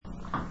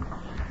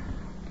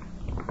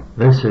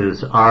This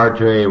is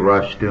R.J.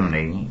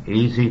 Rushdoony,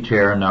 Easy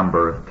Chair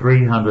number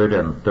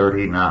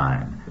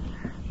 339,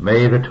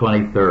 May the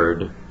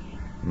 23rd,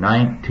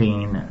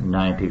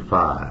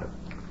 1995.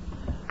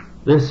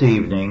 This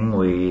evening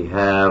we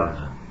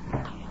have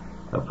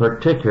a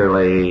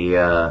particularly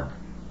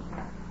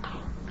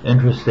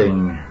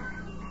interesting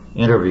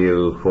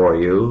interview for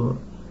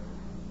you,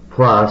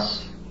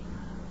 plus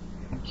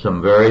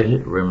some very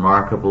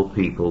remarkable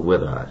people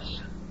with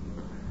us.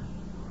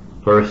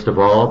 First of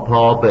all,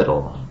 Paul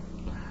Biddle.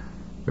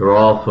 You're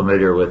all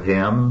familiar with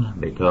him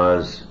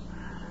because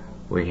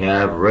we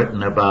have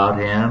written about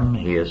him.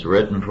 He has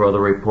written for the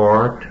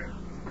report,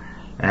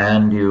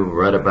 and you've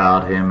read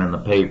about him in the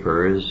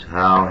papers,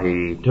 how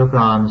he took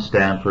on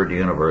Stanford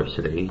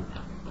University,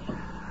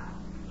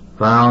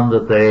 found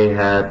that they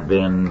had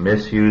been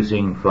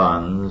misusing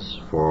funds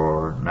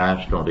for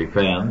national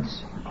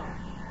defense,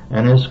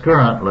 and is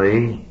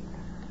currently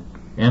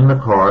in the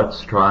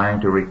courts trying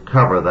to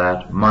recover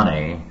that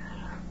money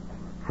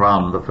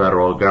from the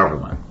federal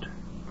government.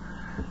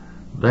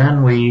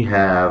 Then we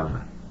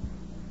have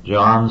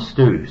John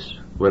Stuess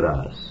with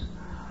us.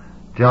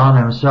 John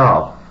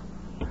himself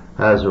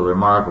has a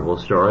remarkable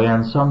story,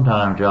 and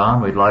sometime,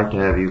 John, we'd like to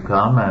have you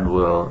come and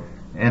we'll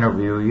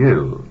interview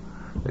you,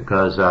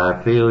 because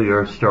I feel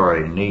your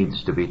story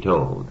needs to be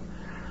told.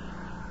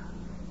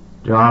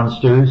 John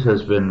Stuess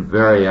has been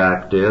very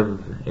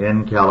active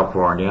in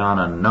California on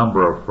a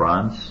number of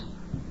fronts,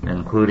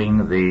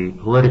 including the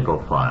political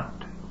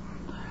front.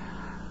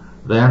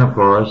 Then, of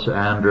course,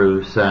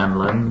 Andrew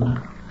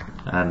Sandlin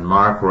and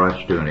Mark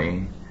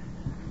Rushdoony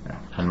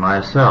and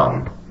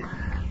myself.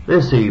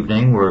 This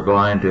evening we're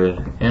going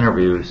to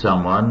interview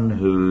someone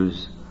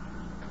whose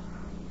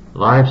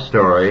life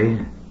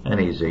story, and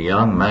he's a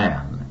young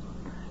man,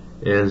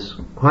 is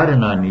quite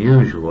an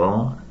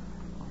unusual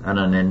and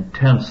an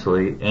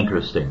intensely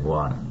interesting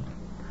one.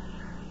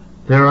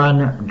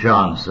 Theron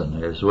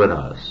Johnson is with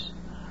us.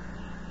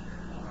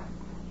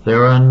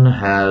 Theron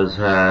has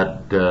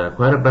had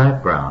quite a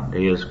background.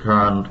 He is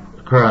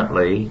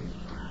currently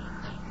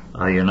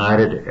a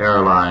United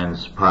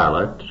Airlines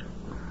pilot.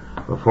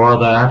 Before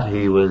that,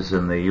 he was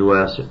in the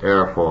U.S.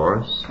 Air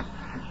Force,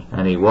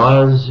 and he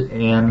was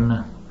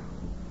in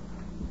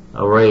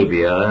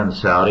Arabia, in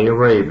Saudi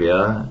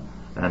Arabia,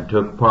 and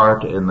took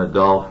part in the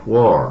Gulf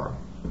War.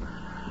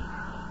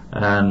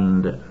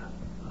 And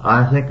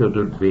I think it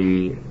would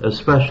be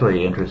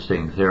especially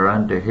interesting,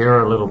 Theron, to hear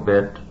a little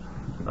bit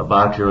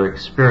about your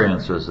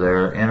experiences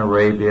there in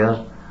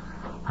Arabia,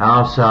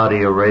 how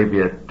Saudi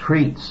Arabia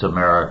treats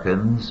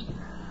Americans,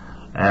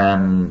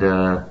 and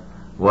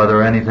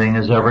whether anything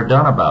is ever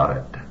done about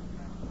it.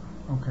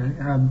 Okay.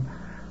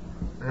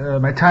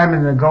 My time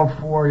in the Gulf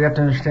War, you have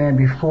to understand,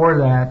 before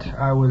that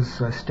I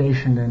was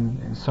stationed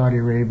in Saudi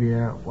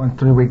Arabia on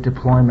 3-week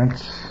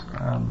deployments,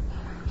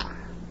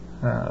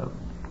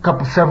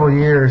 several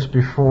years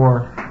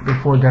before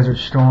Desert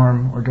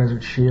Storm or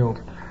Desert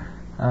Shield.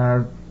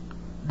 As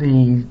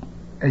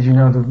you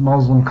know, the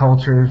Muslim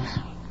culture is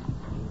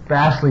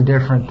vastly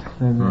different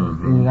than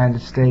the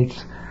United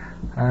States.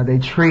 They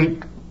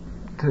treat,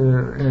 in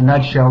a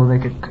nutshell, to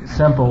make it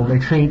simple, they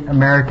treat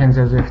Americans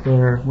as if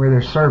we're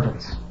their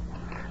servants.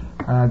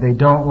 They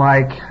don't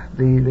like,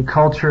 the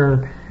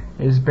culture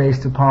is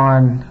based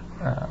upon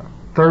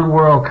third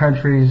world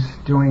countries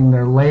doing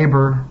their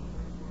labor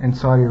in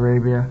Saudi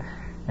Arabia,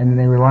 and then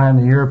they rely on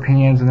the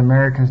Europeans and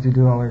Americans to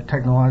do all their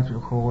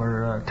technological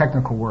or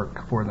technical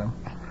work for them.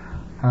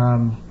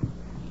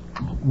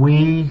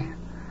 We,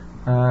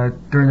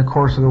 during the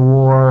course of the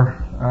war,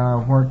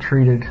 weren't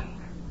treated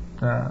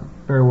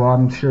very well.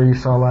 I'm sure you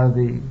saw a lot of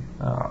the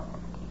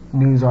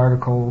news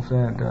articles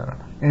and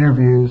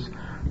interviews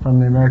from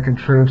the American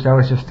troops. That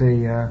was just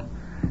a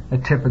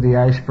tip of the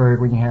iceberg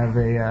when you have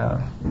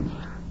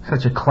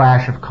such a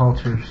clash of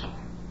cultures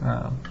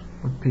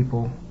with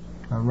people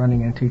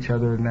running into each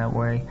other in that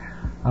way.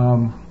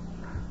 A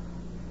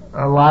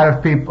lot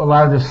of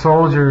the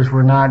soldiers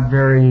were not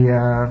very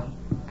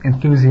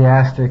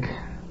enthusiastic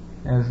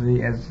as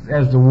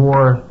the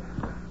war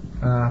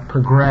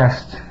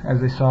progressed, as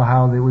they saw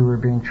how we were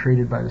being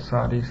treated by the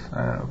Saudis.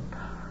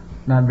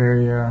 Not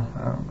very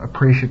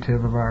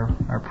appreciative of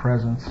our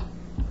presence.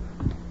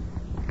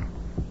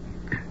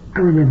 I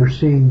remember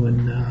seeing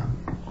when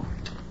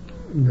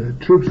the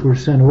troops were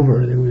sent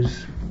over, there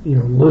was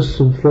lists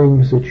of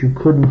things that you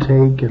couldn't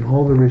take and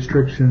all the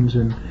restrictions,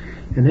 and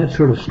that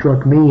sort of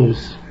struck me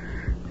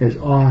as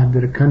odd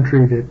that a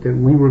country that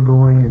we were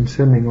going and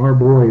sending our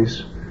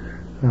boys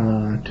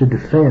to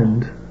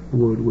defend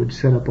would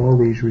set up all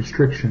these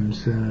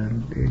restrictions. Do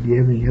you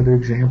have any other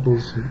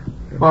examples of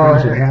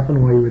things that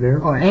happened while you were there?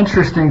 Well, an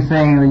interesting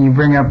thing when you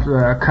bring up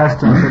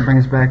customs, it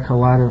brings back a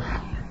lot of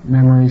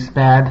memories,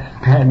 bad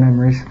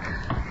memories.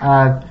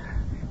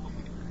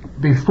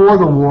 Before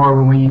the war,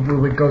 when we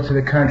would go to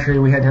the country,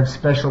 we had to have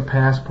special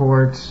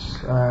passports.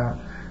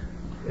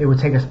 It would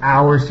take us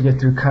hours to get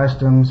through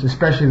customs,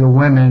 especially the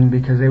women,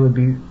 because they would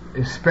be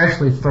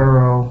especially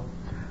thorough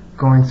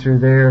going through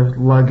their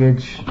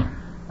luggage.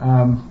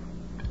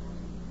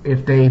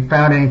 if they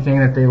found anything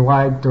that they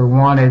liked or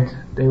wanted,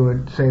 they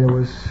would say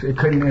it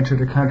couldn't enter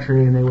the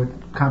country, and they would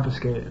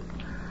confiscate it.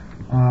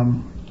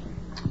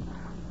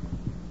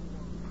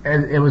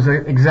 It was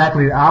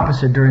exactly the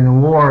opposite during the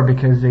war,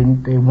 because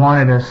they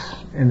wanted us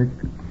in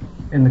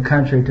the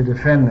country to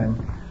defend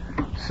them.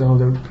 So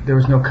there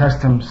was no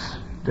customs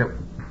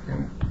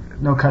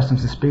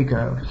to speak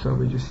of. So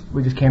we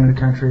just came to the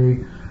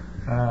country,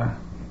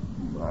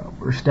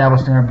 were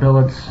established in our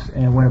billets,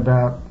 and went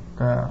about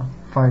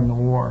fighting the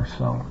war.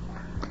 So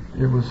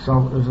it was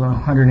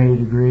 180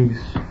 degrees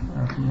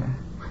from there.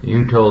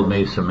 You told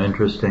me some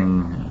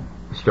interesting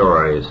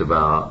stories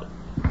about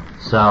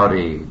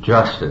Saudi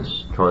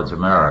justice towards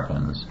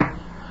Americans.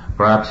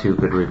 Perhaps you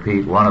could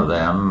repeat one of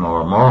them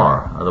or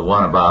more. The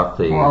one about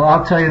the... Well,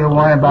 I'll tell you the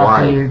one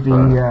about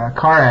the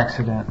car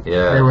accident.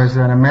 Yes. There was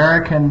an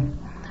American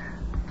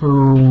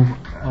who...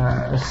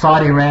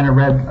 Saudi ran a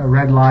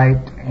red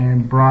light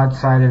and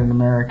broadsided an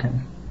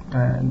American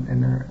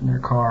in their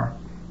car.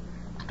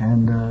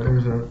 And there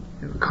was a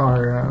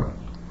car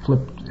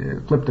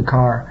flipped the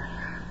car.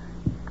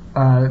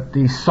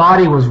 The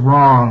Saudi was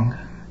wrong.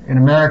 In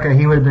America,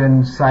 he would have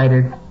been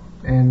cited,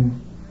 and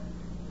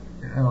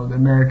the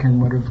American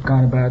would have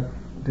gone about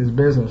his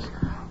business.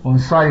 Well, in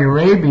Saudi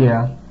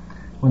Arabia,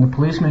 when the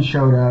policeman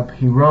showed up,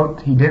 he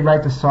did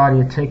write the Saudi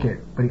a ticket,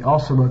 but he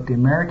also wrote the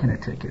American a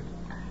ticket.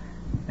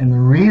 And the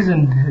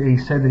reason he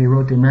said that he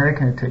wrote the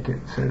American a ticket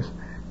says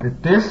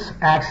that this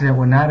accident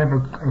would not have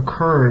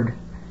occurred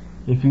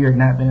if you had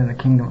not been in the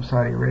Kingdom of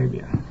Saudi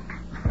Arabia.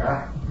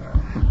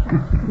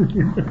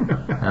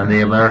 And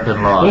the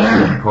American law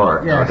is in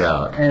court, yes. No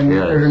doubt. And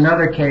yes. There's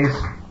another case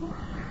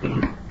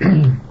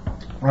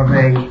of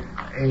a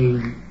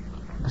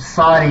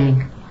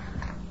Saudi,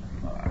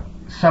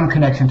 some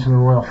connection to the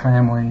royal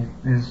family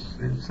is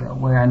the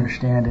way I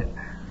understand it.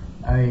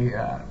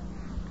 I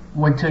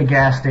went to a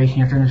gas station.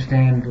 You have to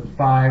understand the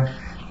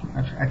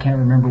I can't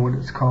remember what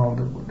it's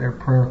called, their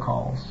prayer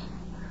calls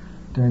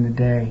during the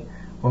day.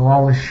 Well,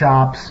 all the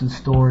shops and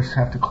stores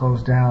have to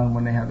close down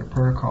when they have the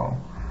prayer call.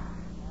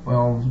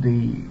 Well,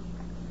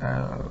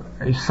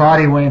 a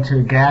Saudi went into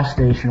a gas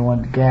station and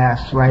wanted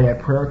gas right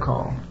at prayer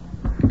call.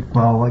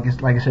 Well,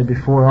 like I said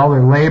before, all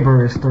their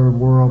labor is third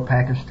world,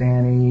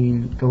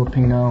 Pakistani,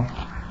 Filipino,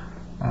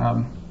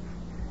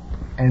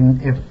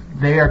 and if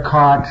they are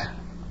caught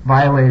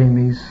violating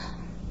these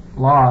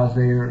laws,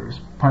 they are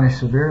punished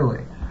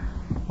severely.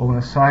 Well, when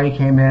a Saudi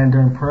came in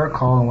during prayer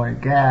call and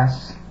wanted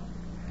gas,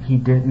 he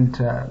didn't.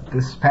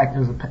 This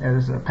was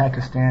a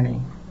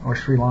Pakistani or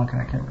Sri Lankan,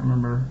 I can't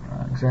remember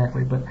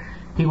exactly, but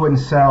he wouldn't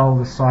sell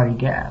the Saudi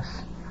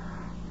gas.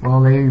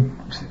 Well, they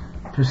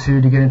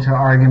pursued to get into an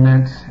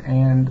argument,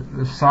 and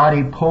the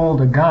Saudi pulled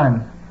a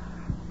gun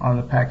on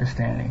the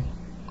Pakistani,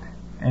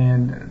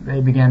 and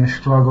they began to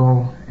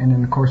struggle, and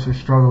in the course of the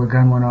struggle, the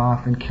gun went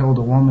off and killed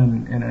a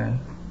woman in a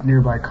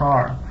nearby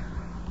car.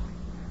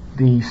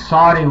 The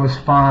Saudi was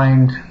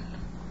fined,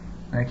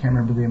 I can't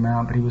remember the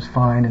amount, but he was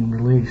fined and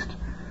released.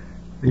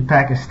 The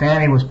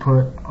Pakistani was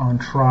put on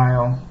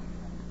trial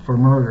for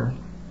murder,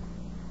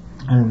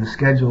 and it was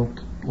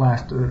scheduled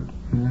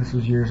and this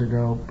was years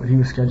ago, but he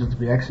was scheduled to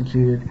be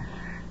executed.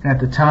 And at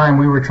the time,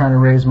 we were trying to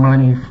raise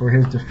money for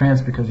his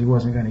defense because he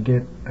wasn't going to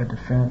get a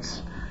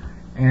defense.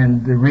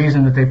 And the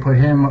reason that they put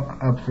him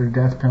up for the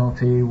death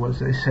penalty was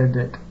they said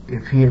that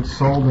if he had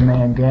sold the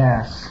man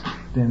gas,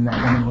 then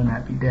that woman would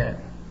not be dead.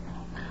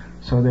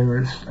 So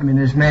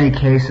there's many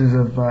cases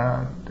of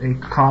they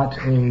caught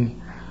a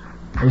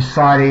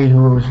Saudi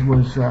who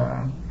was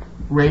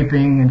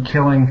raping and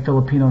killing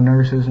Filipino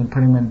nurses and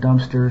putting them in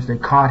dumpsters. They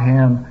caught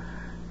him,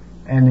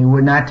 and they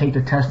would not take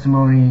the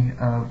testimony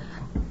of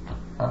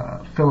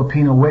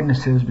Filipino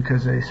witnesses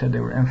because they said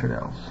they were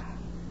infidels,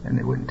 and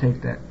they wouldn't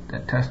take that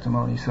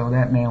testimony. So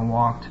that man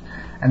walked.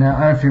 And I don't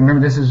know if you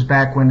remember, this is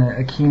back when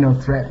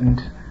Aquino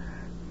threatened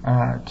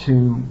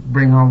to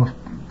bring all the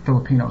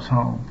Filipinos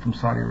home from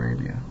Saudi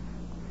Arabia.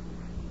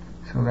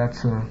 So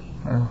that's a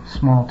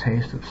small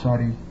taste of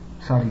Saudi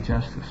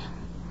justice.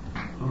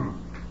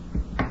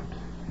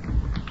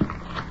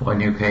 When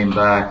you came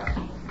back,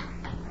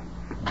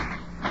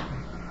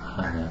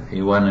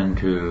 you went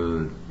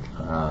into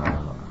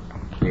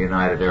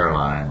United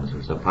Airlines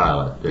as a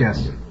pilot, didn't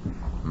Yes. you?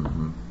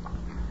 Mm-hmm.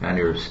 And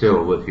you're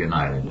still with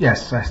United?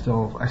 Yes, I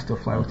still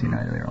fly with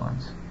United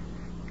Airlines.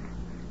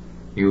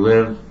 You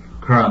live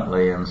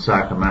currently in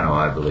Sacramento,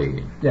 I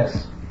believe.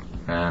 Yes.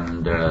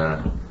 And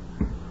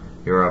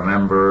you're a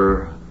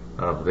member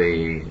of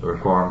the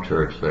Reformed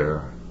Church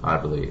there, I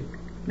believe.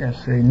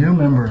 Yes, a new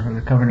member of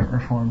the Covenant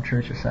Reformed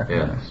Church of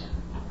Sacramento. Yes.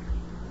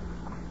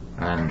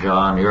 And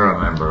John, you're a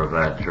member of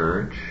that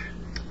church.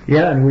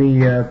 Yeah, and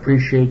we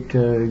appreciate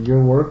your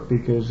work,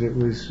 because it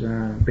was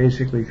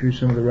basically through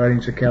some of the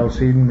writings of Cal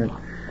Seaton that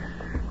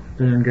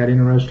Ben got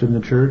interested in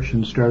the church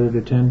and started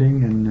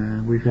attending,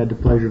 and we've had the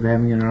pleasure of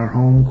having him in our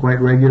home quite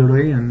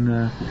regularly, and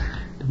to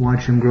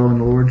watch him grow in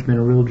the Lord's been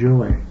a real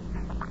joy.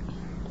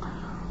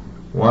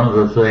 One of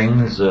the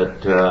things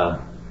that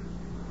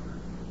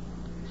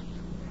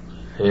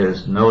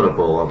is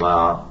notable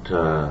about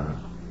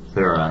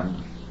Theron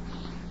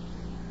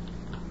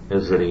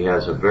is that he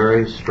has a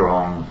very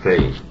strong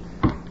faith,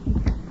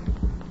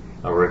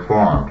 a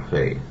Reformed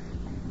faith.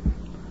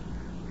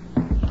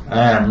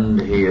 And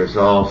he is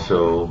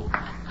also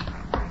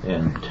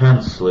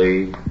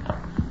intensely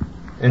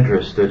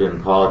interested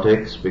in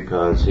politics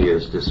because he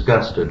is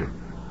disgusted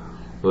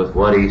with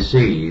what he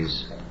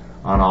sees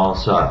on all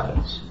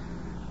sides.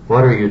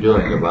 What are you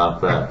doing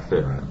about that,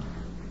 Theron?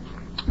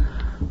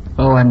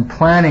 Well, I'm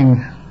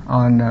planning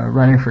on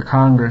running for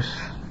Congress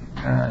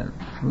in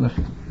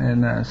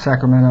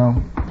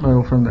Sacramento,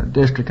 from the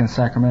district in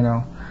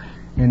Sacramento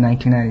in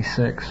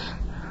 1996.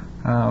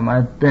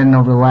 I've been,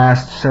 over the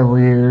last several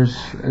years,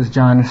 as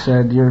John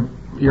said,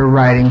 your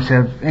writings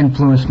have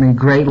influenced me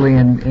greatly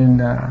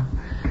in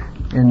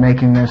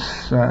making this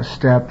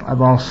step.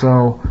 I've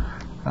also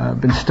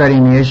been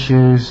studying the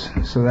issues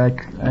so that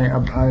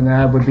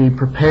I would be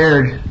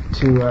prepared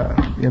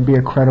to be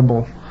a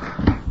credible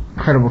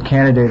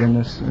candidate in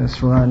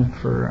this run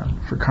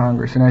for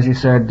Congress. And as you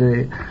said,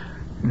 the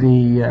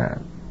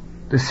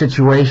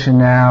situation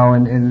now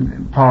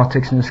in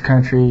politics in this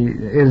country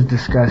is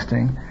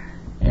disgusting.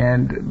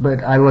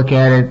 But I look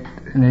at it,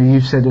 and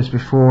you've said this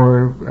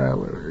before,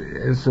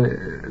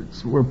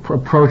 we're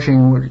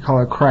approaching what you call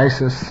a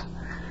crisis.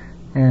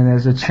 And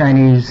as a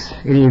Chinese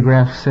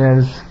ideograph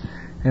says,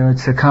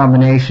 it's a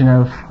combination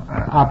of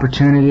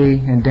opportunity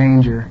and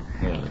danger.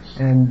 Yes.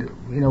 And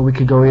we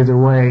could go either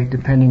way,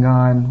 depending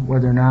on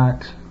whether or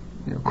not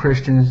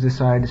Christians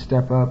decide to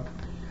step up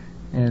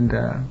and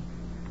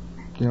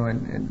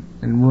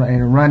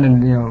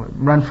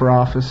run for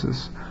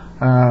offices.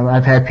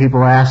 I've had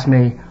people ask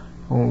me,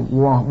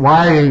 well,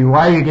 why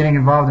are you getting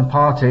involved in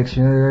politics?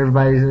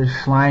 Everybody's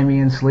slimy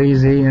and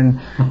sleazy and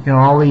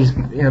all these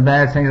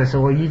bad things. I said,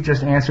 well, you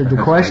just answered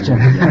the question.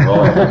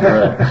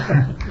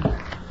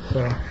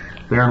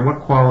 Theron,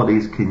 what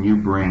qualities can you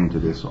bring to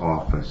this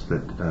office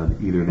that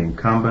either the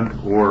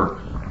incumbent or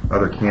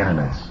other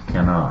candidates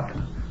cannot?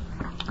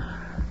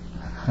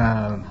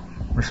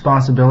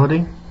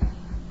 Responsibility,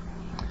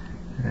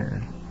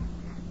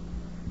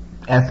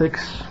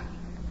 ethics,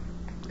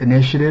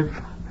 initiative,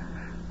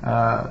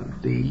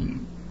 the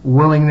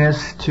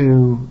willingness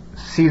to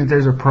see that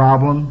there's a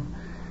problem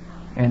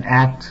and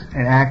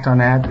act on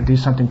that, to do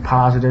something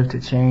positive to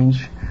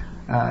change.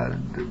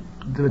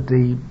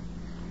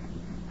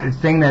 The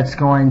thing that's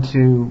going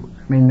to,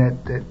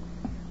 that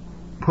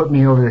put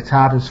me over the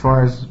top as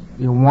far as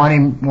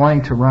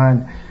wanting to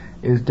run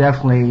is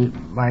definitely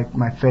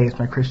my faith,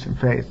 my Christian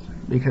faith,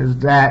 because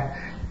that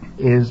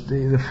is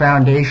the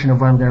foundation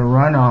of what I'm going to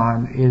run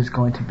on is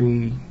going to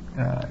be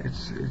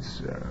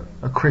it's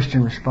a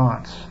Christian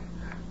response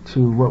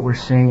to what we're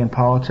seeing in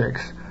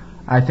politics.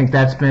 I think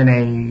that's been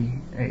a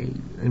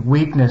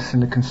weakness in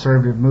the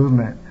conservative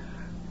movement.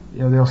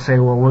 They'll say,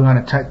 well, we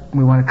want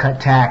to cut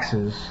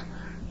taxes,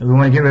 we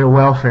want to get rid of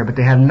welfare, but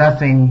they have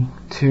nothing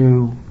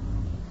to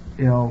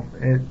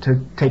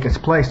take its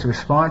place to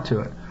respond to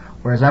it.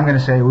 Whereas I'm going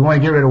to say, we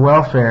want to get rid of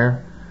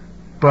welfare,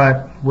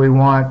 but we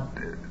want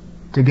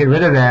to get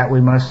rid of that,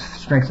 we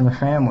must strengthen the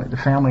family. The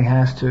family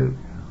has to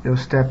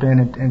step in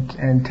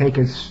and take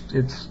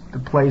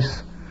the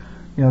place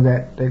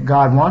that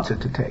God wants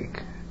it to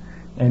take,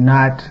 and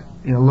not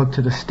look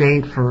to the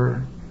state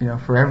for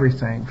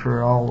everything,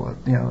 for all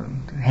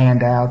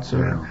handouts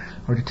or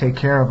to take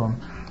care of them.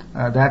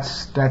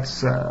 That's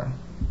an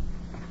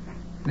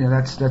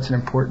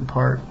important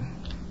part.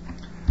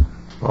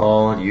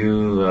 Paul,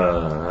 you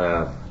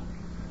have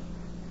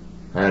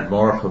had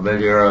more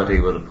familiarity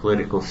with the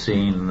political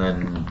scene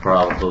than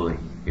probably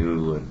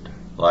you would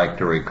like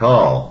to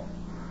recall.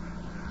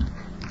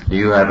 Do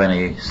you have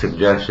any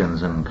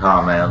suggestions and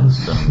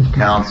comments and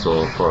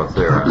counsel for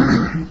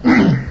Theron?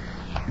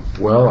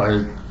 Well,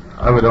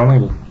 I would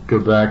only go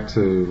back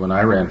to when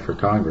I ran for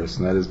Congress,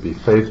 and that is be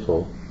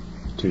faithful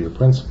to your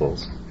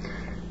principles.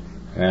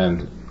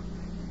 And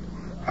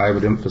I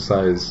would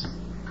emphasize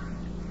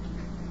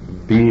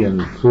be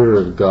in fear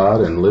of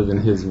God and live in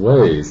His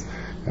ways.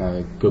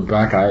 Go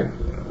back,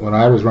 when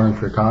I was running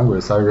for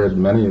Congress, I read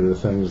many of the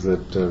things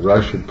that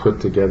Rush had put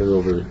together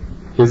over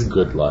his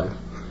good life.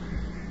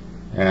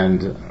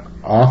 And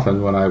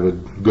often when I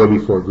would go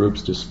before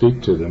groups to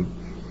speak to them,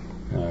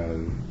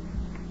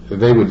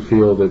 they would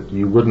feel that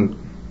you wouldn't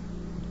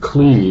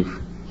cleave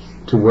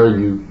to where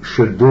you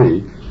should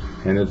be,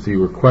 and if you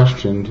were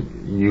questioned,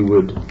 you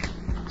would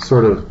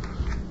sort of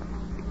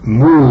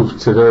move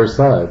to their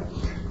side.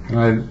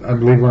 And I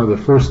believe one of the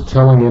first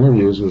telling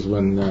interviews was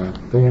when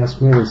they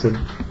asked me, they said,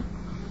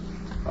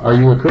 "Are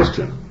you a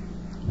Christian?"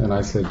 And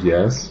I said,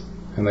 "Yes."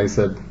 And they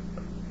said,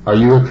 "Are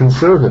you a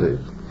conservative?"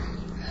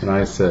 And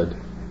I said,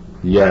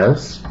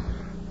 "Yes."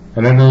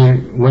 And then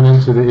they went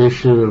into the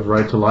issue of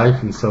right to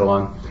life and so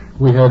on.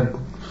 We had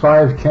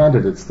 5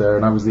 candidates there,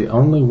 and I was the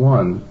only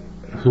one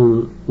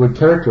who would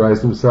characterize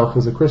himself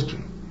as a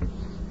Christian.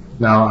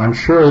 Now, I'm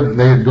sure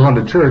they had gone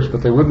to church,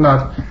 but they would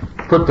not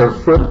put their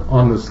foot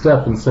on the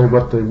step and say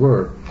what they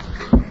were.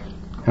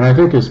 And I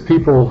think as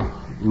people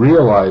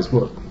realize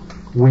what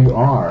we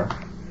are,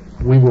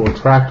 we will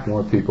attract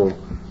more people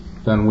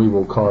than we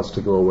will cause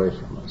to go away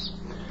from us.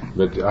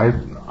 But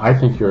I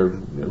think you're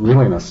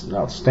really an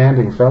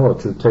outstanding fellow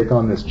to take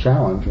on this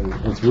challenge, and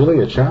it's really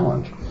a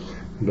challenge.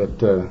 But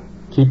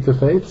keep the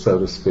faith, so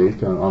to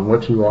speak, on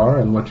what you are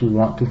and what you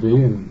want to be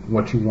and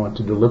what you want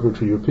to deliver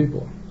to your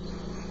people.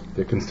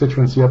 The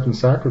constituency up in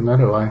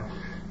Sacramento,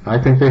 I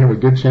think they have a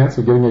good chance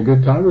of getting a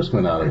good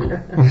congressman out of you.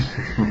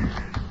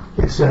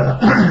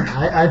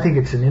 I think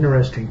it's an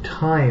interesting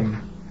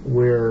time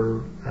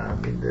where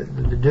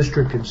the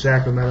district in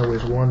Sacramento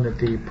is one that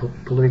the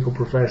political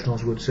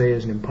professionals would say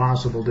is an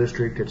impossible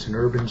district. It's an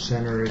urban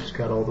center. It's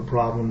got all the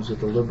problems that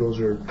the liberals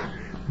are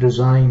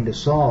designed to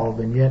solve,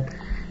 and yet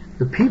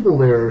the people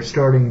there are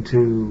starting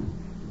to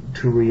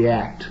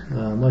react,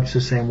 much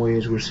the same way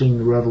as we're seeing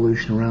the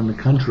revolution around the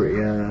country.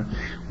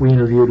 We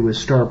interviewed with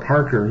Star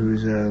Parker,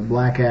 who's a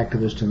black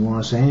activist in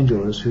Los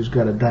Angeles, who's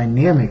got a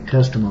dynamic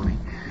testimony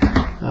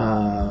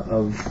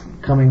of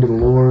coming to the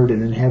Lord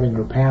and then having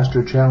her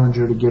pastor challenge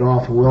her to get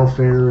off of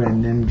welfare,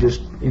 and then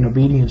just in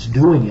obedience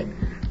doing it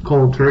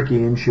cold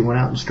turkey. And she went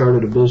out and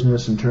started a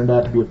business and turned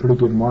out to be a pretty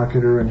good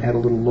marketer and had a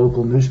little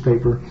local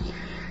newspaper.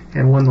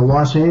 And when the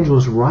Los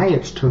Angeles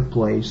riots took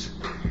place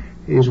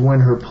is when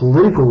her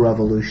political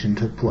revolution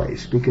took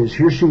place, because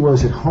here she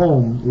was at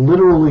home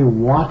literally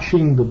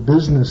watching the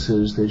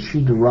businesses that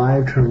she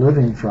derived her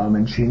living from,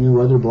 and she knew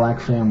other black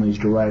families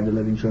derived their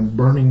livings from,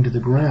 burning to the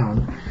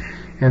ground.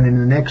 And in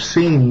the next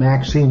scene,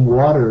 Maxine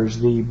Waters,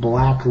 the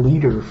black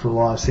leader for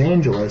Los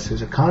Angeles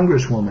as a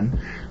congresswoman,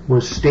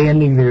 was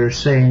standing there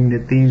saying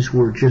that these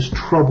were just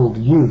troubled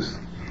youth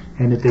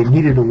and that they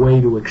needed a way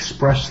to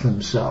express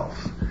themselves.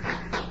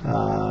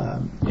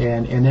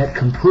 And that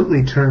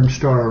completely turned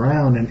Star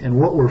around. And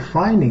what we're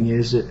finding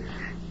is that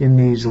in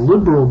these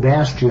liberal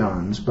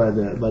bastions, by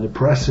the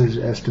press's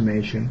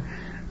estimation,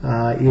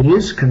 it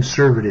is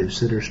conservatives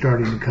that are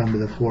starting to come to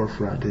the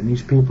forefront, and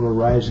these people are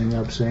rising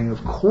up saying,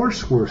 of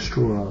course we're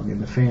strong in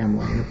the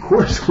family, and of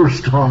course we're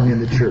strong in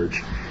the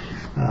church.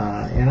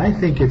 And I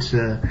think it's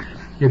a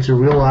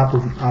real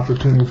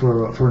opportunity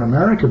for an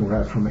American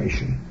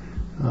Reformation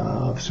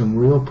of some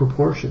real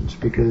proportions,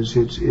 because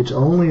it's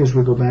only as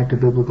we go back to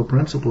biblical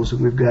principles that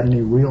we've got any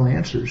real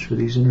answers for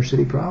these inner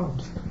city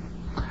problems.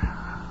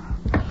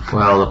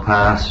 Well, the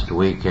past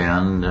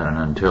weekend and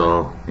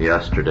until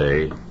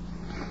yesterday,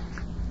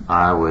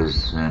 I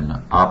was in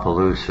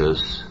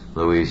Opelousas,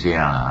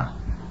 Louisiana.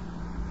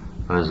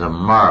 It was a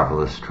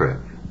marvelous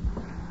trip.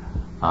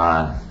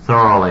 I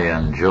thoroughly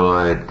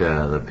enjoyed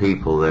the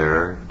people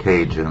there,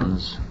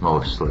 Cajuns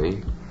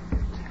mostly.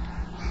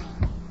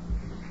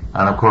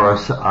 And of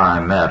course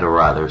I met a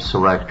rather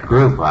select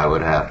group, I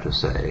would have to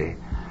say.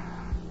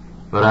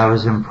 But I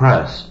was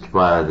impressed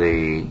by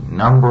the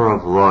number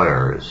of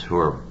lawyers who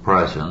were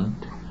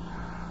present,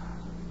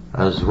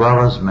 as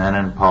well as men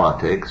in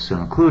politics,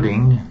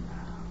 including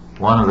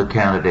one of the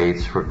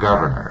candidates for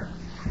governor.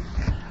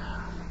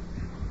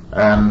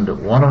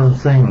 And one of the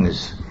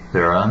things,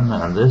 Theron,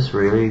 and this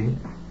really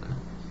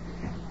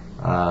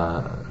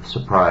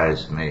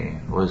surprised me,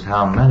 was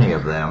how many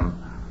of them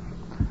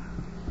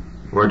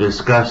were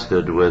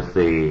disgusted with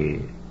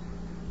the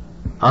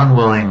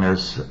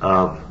unwillingness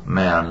of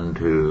men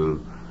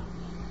to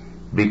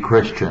be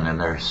Christian in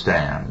their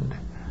stand.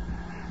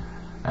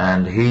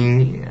 And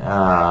he,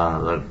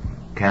 the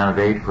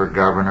candidate for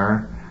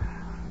governor,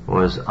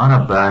 was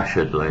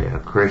unabashedly a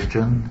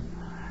Christian.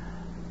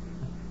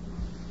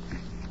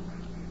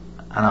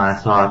 And I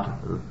thought,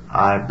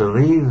 I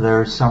believe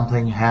there's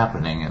something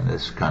happening in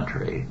this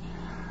country.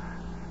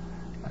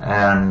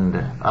 And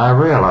I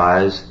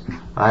realized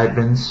I had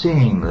been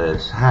seeing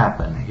this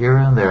happen here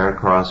and there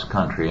across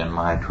country in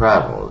my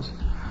travels,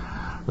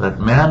 that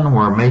men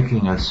were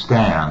making a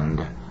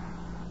stand,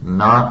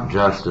 not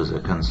just as a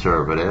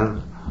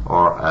conservative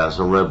or as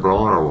a liberal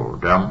or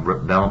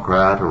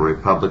Democrat or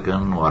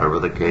Republican, whatever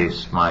the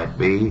case might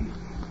be,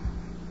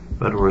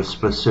 but were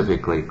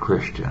specifically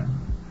Christian.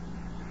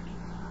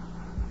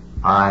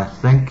 I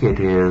think it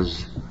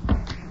is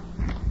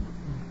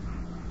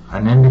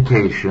an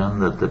indication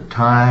that the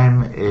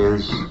time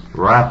is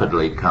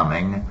rapidly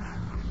coming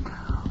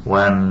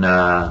when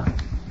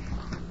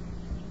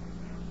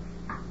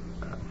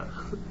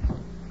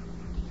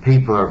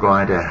people are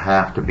going to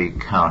have to be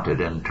counted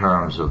in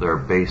terms of their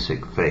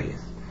basic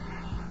faith,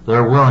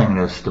 their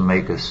willingness to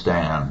make a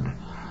stand,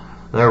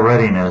 their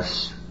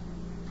readiness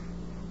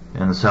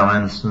in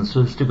some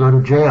instances to go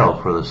to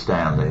jail for the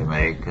stand they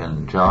make.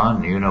 And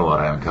John, you know what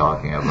I'm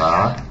talking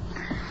about.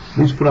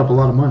 He's put up a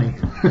lot of money.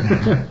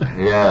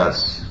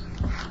 Yes.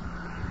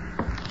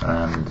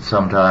 And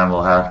sometime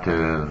we'll have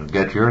to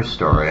get your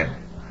story.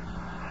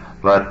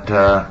 But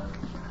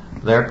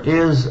there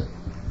is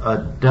a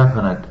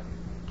definite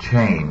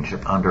change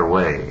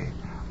underway.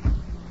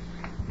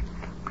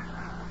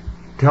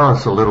 Tell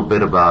us a little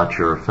bit about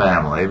your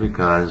family,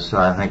 because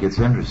I think it's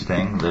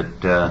interesting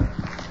that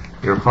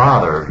your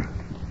father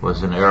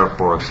was an Air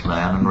Force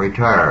man and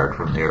retired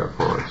from the Air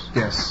Force.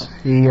 Yes.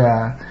 He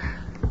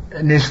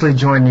initially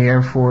joined the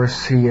Air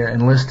Force. He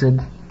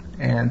enlisted,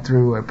 and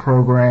through a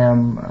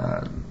program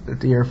that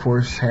the Air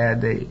Force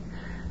had, they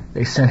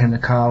they sent him to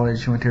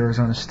college. He went to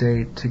Arizona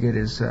State to get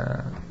his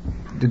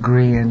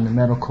degree in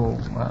medical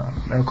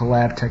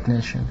lab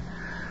technician.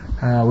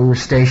 We were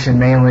stationed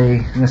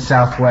mainly in the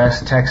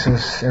Southwest,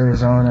 Texas,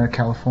 Arizona,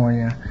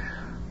 California.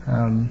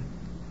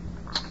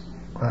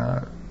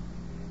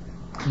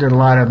 Did a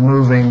lot of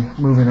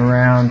moving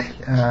around,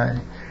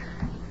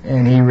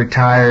 and he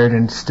retired.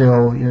 And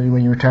still,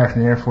 when you retire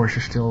from the Air Force,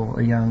 you're still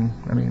a young.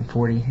 I mean,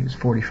 40. He was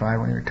 45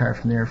 when he retired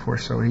from the Air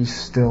Force, so he's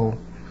still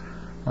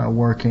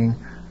working.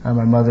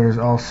 My mother is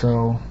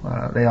also.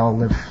 They all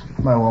live.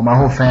 My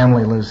whole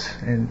family lives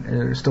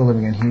still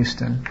living in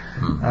Houston.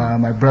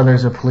 Mm-hmm. My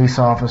brother's a police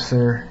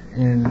officer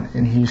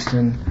in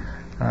Houston.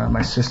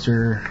 My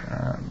sisters.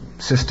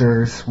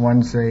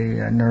 One's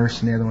a nurse,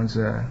 and the other one's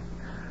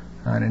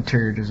an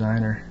interior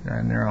designer,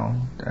 and they're all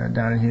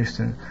down in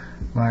Houston.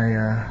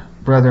 My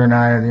brother and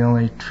I are the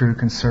only true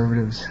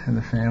conservatives in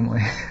the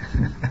family.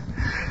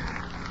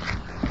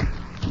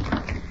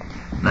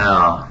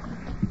 Now,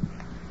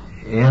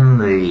 in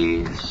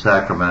the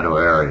Sacramento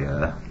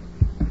area,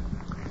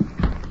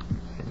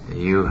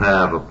 you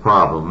have a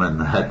problem in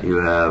that you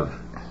have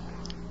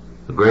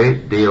a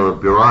great deal of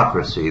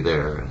bureaucracy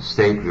there,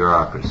 state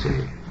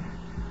bureaucracy.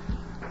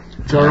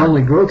 It's our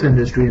only growth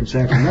industry in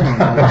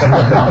Sacramento.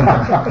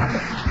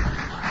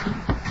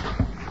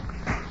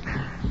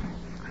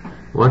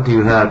 What do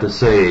you have to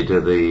say to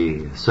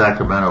the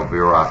Sacramento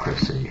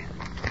bureaucracy?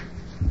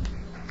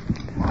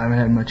 Well, I haven't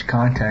had much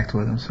contact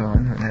with him, so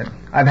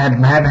I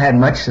haven't had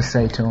much to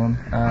say to him.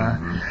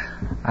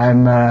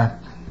 I'm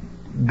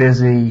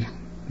busy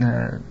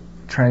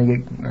trying to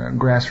get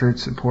grassroots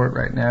support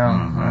right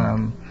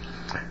now.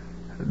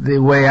 The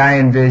way I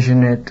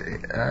envision it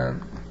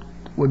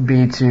would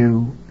be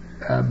to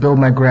build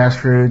my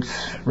grassroots,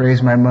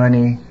 raise my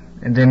money,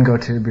 and then go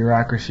to the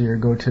bureaucracy or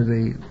go to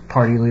the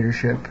party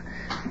leadership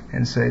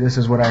and say, this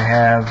is what I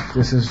have,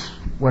 this is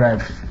what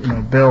I've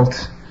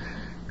built.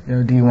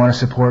 Do you want to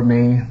support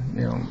me?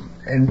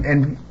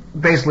 And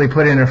basically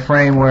put in a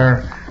frame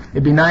where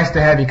it'd be nice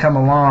to have you come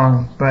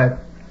along, but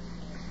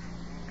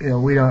I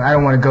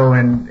don't want to go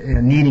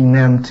in needing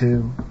them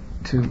to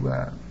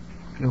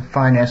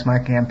finance my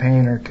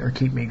campaign or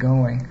keep me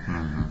going.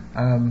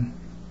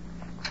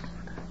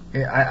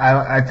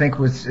 I think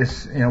we're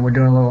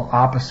doing a little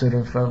opposite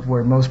of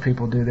where most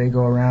people do. They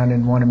go around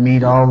and want to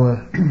meet all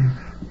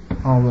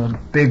the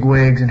big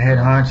wigs and head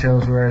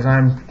honchos, whereas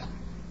I'm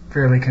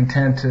fairly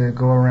content to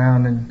go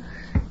around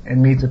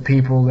and meet the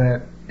people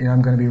that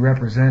I'm going to be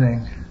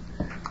representing.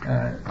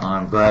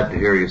 I'm glad to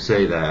hear you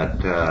say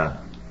that.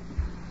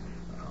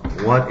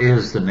 What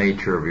is the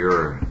nature of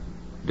your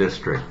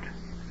district?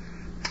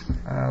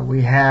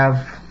 We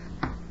have,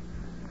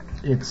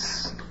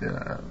 as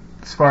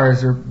far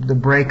as the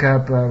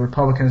breakup,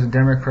 Republicans and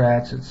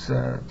Democrats, it's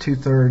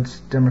 2/3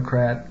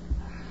 Democrat.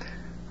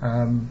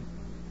 A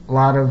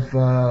lot of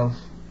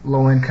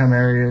low-income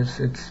areas.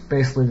 It's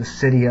basically the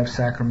city of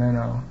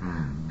Sacramento.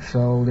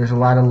 So there's a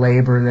lot of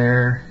labor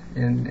there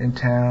in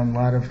town, a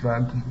lot of,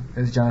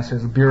 as John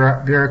says,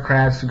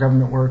 bureaucrats,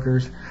 government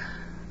workers.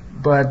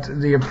 But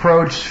the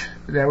approach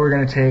that we're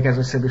going to take, as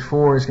I said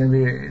before, is going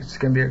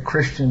to be a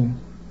Christian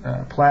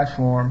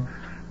platform.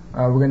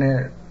 We're going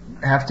to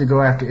have to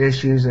go after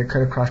issues that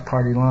cut across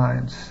party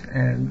lines,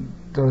 and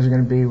those are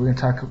going to be, we're going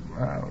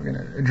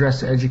to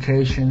address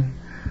education,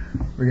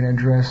 we're going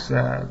to address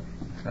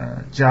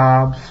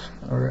jobs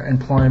or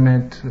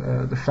employment,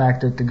 the fact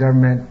that the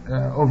government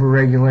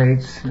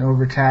overregulates,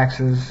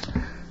 overtaxes,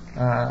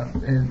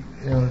 and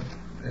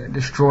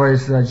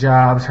destroys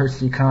jobs, hurts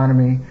the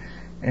economy,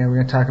 and we're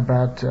going to talk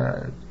about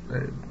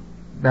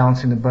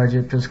balancing the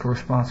budget, fiscal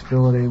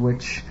responsibility,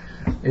 which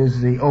is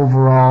the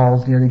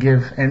overall, to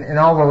give, and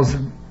all those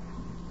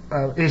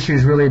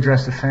issues really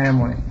address the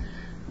family.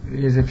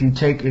 Because if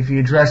you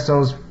address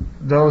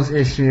those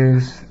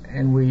issues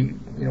and we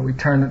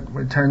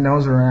turn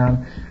those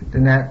around,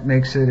 then that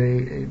makes it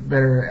a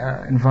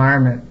better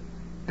environment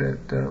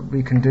that will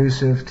be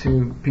conducive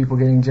to people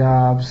getting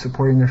jobs,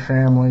 supporting their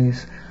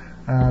families,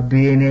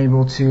 being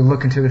able to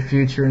look into the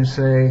future and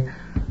say,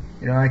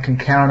 I can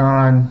count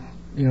on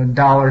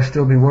dollars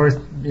still being worth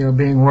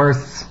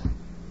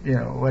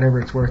whatever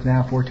it's worth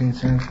now, 14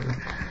 cents,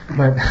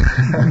 but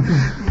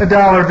a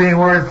dollar being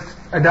worth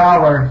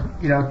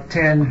 $1,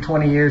 10,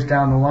 20 years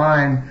down the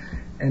line,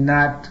 and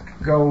not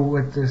go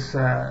with this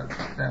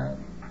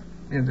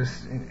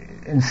this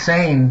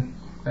insane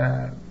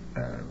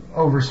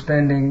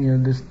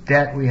overspending, this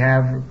debt we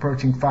have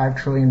approaching $5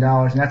 trillion,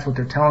 and that's what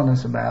they're telling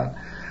us about.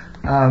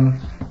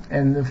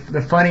 And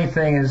the funny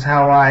thing is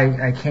how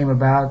I came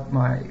about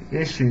my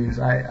issues.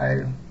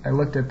 I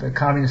looked at the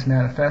Communist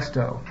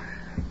Manifesto,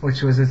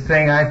 which was a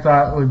thing I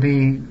thought would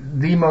be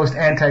the most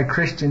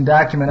anti-Christian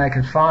document I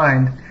could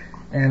find,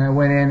 and I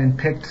went in and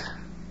picked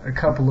a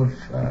couple of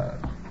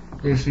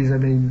issues.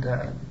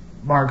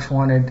 Marx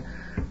wanted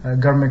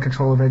government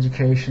control of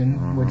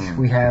education, which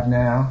we have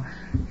now.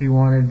 He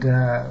wanted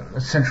a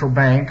central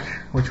bank,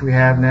 which we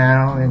have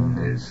now, and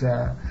is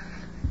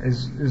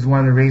one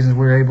of the reasons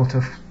we're able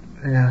to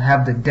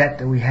have the debt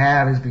that we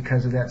have is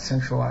because of that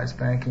centralized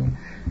banking,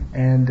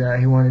 and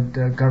he wanted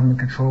government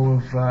control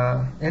of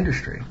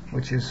industry,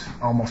 which is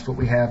almost what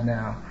we have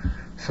now.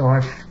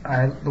 So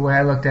the way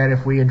I looked at it,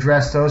 if we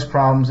address those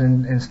problems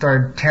and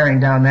started tearing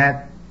down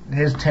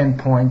his 10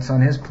 points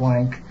on his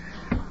plank,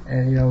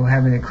 and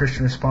having a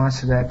Christian response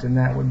to that, then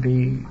that would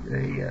be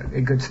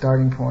a good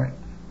starting point.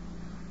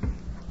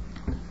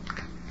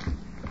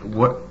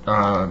 What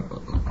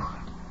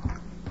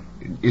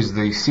is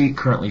the seat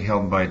currently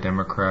held by a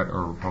Democrat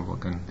or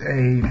Republican?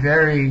 A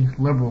very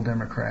liberal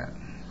Democrat.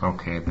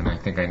 Okay, then I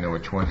think I know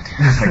which one it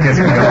is. I guess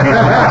we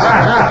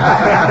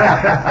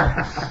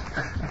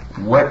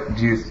don't. What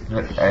do you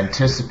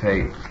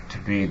anticipate to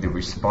be the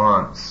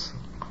response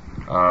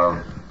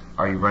of?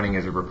 Are you running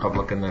as a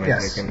Republican then?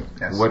 Yes.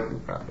 Yes.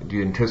 What do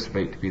you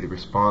anticipate to be the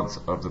response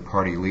of the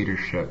party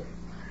leadership?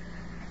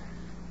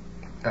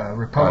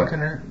 Republican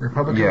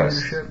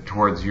leadership?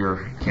 Towards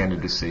your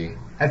candidacy.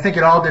 I think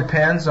it all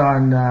depends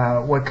on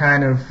what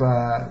kind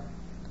of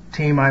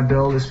team I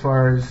build as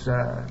far as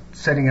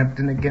setting up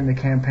and getting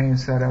the campaign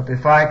set up.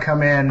 If I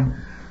come in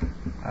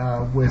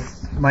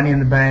with money in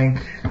the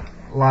bank,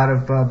 a lot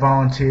of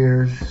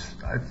volunteers,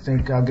 I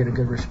think I'll get a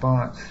good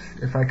response.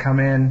 If I come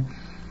in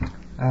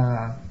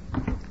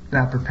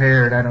not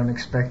prepared, I don't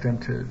expect them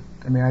to.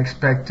 I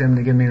expect them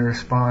to give me a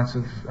response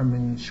of,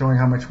 showing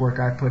how much work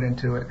I put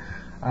into it.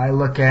 I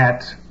look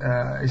at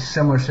a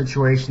similar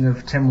situation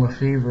of Tim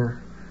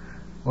Lefevre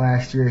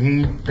last year.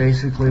 He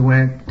basically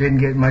didn't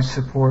get much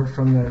support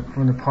from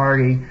the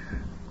party,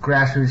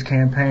 grassroots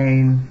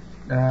campaign,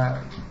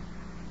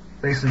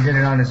 basically did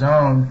it on his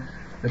own.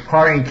 The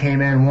party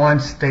came in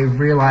once they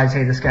realized,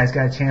 hey, this guy's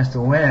got a chance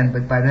to win,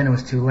 but by then it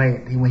was too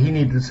late. He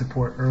needed the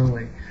support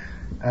early.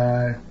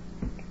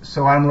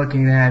 So I'm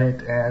looking at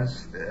it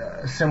as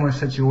a similar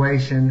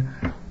situation.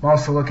 I'm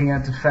also looking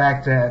at the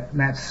fact that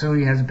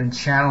Matsui has been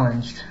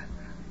challenged.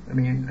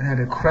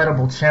 Had a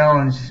credible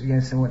challenge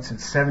against him,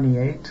 since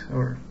 78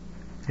 or?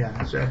 Yeah,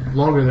 it's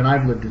longer than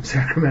I've lived in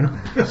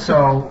Sacramento.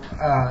 So,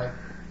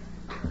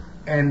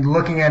 and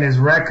looking at his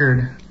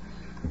record,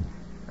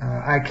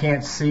 I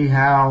can't see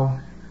how,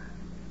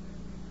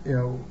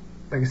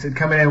 like I said,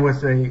 coming in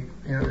with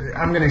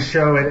I'm going to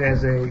show it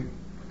as a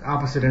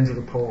opposite ends of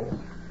the pole.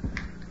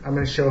 I'm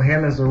going to show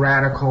him as a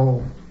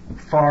radical,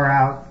 far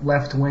out,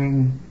 left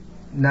wing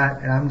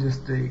nut, and I'm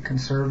just a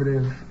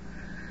conservative,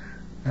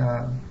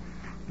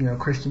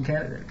 Christian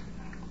candidate.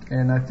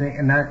 And I think,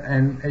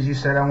 and as you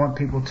said, I want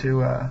people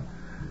to,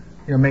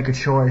 make a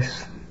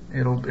choice.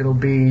 It'll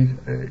be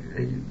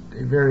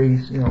a very,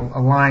 a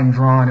line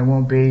drawn. It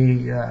won't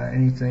be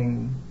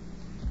anything,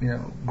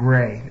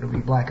 gray. It'll be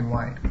black and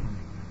white.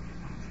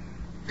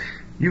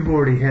 You've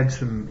already had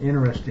some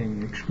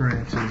interesting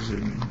experiences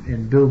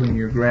in building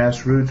your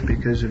grassroots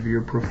because of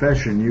your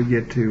profession. You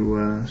get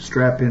to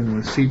strap in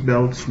with seat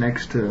belts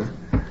next to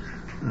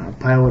a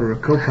pilot or a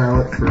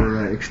co-pilot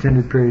for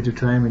extended periods of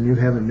time, and you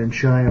haven't been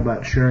shy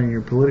about sharing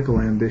your political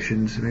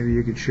ambitions. Maybe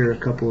you could share a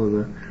couple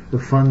of the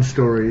fun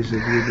stories of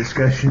your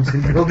discussions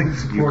in building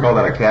support. You call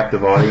that a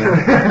captive audience?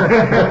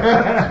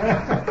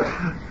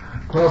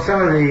 Well,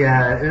 some of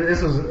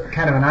this was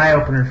kind of an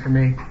eye-opener for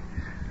me.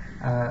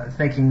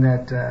 Thinking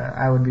that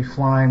I would be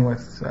flying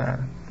with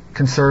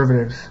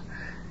conservatives,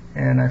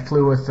 and I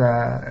flew with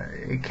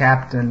a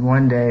captain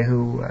one day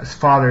his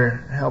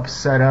father helped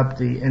set up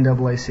the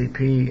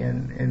NAACP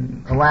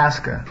in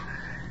Alaska,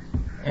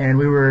 and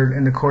we were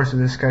in the course of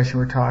the discussion,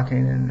 we're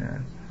talking,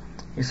 and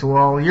he said,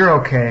 "Well, you're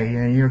okay,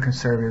 you're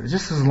conservative,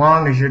 just as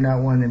long as you're not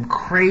one of them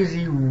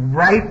crazy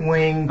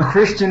right-wing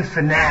Christian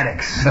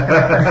fanatics."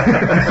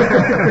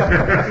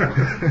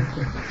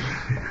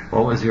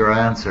 What was your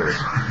answer?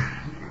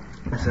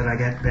 I said, "I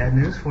got bad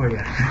news for you."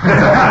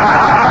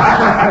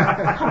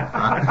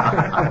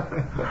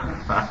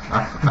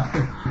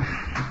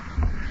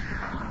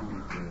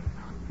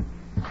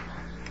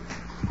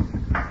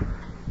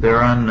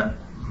 Darren,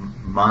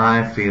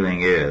 my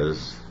feeling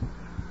is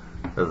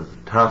that the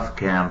tough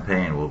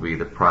campaign will be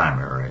the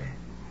primary.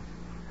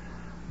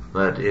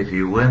 But if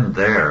you win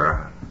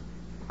there,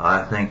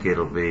 I think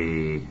it'll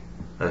be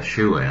a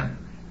shoo-in.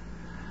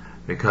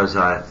 Because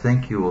I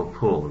think you will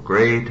pull a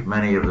great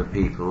many of the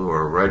people who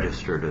are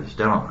registered as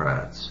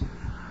Democrats,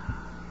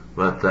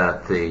 but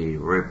that the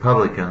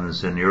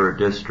Republicans in your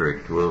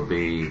district will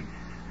be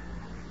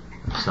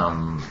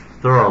some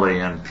thoroughly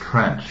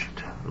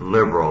entrenched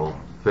liberal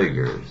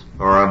figures.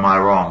 Or am I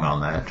wrong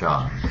on that,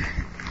 John?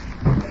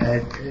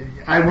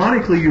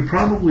 Ironically, you're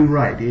probably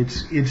right.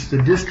 It's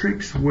the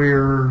districts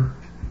where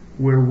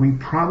we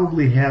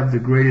probably have the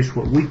greatest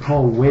what we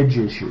call wedge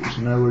issues.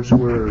 In other words,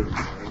 where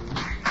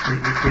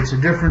it's a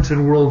difference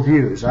in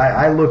worldviews.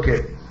 I look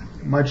at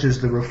much as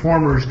the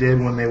reformers did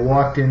when they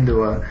walked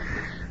into a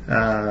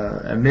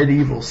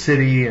medieval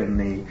city and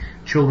the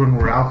children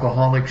were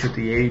alcoholics at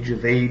the age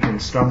of 8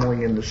 and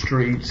stumbling in the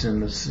streets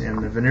and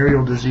the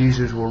venereal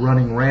diseases were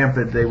running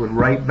rampant. They would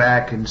write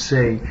back and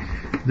say,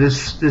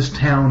 this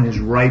town is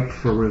ripe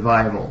for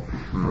revival.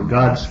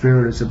 God's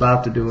Spirit is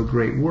about to do a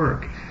great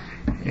work.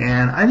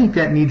 And I think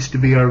that needs to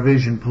be our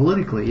vision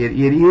politically.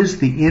 It is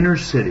the inner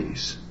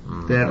cities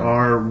that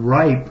are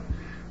ripe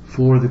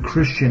for the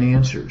Christian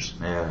answers.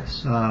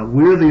 Yes.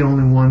 We're the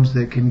only ones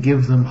that can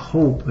give them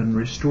hope and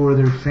restore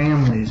their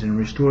families and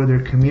restore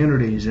their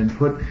communities and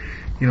put,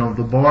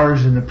 the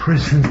bars and the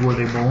prisons where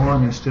they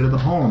belong instead of the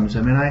homes.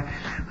 I mean,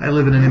 I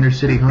live in an inner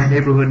city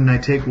neighborhood and I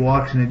take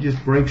walks and it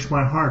just breaks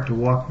my heart to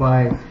walk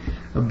by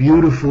a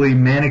beautifully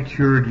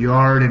manicured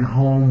yard and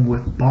home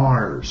with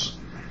bars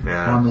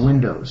on the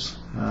windows.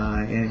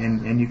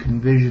 And you can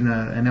envision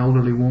an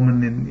elderly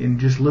woman in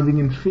just living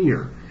in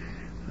fear.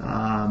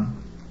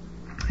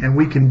 And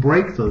we can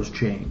break those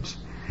chains.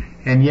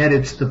 And yet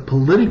it's the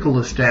political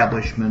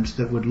establishments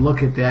that would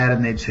look at that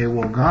and they'd say,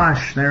 well,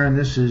 gosh, Theron,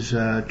 this is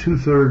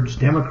 2/3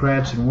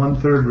 Democrats and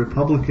 1/3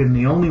 Republican.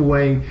 The only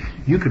way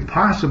you could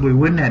possibly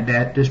win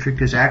that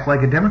district is act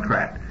like a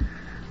Democrat.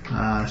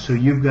 So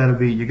you got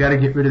to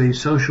get rid of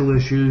these social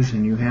issues,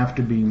 and you have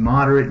to be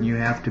moderate, and you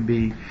have to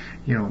be,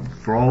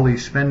 for all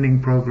these spending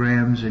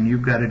programs, and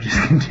you've got to just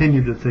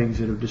continue the things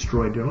that have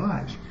destroyed their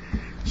lives.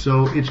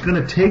 So it's going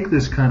to take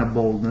this kind of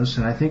boldness,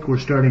 and I think we're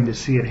starting to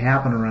see it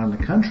happen around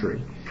the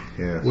country,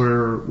 Yes.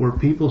 where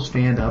people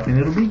stand up, and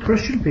it'll be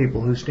Christian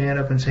people who stand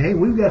up and say, hey,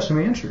 we've got some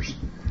answers.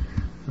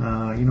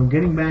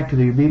 Getting back to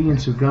the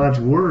obedience of God's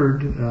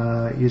Word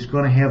is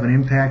going to have an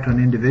impact on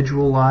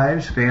individual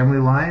lives, family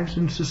lives,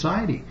 and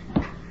society.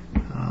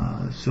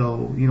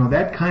 So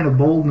that kind of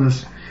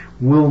boldness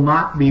will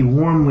not be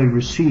warmly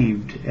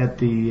received at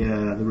the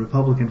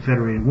Republican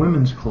Federated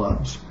Women's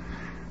Clubs,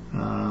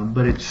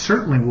 but it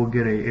certainly will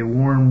get a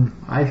warm,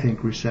 I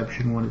think,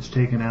 reception when it's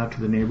taken out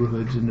to the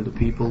neighborhoods and to the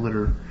people that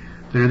are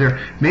there.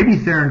 Maybe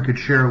Theron could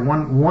share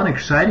one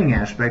exciting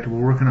aspect we're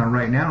working on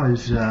right now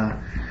is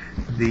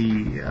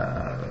the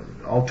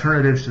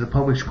alternatives to the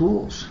public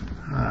schools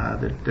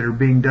that are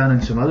being done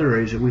in some other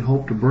areas that we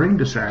hope to bring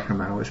to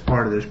Sacramento as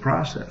part of this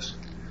process.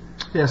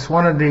 Yes,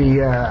 one of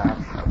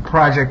the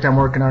project I'm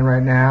working on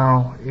right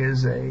now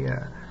is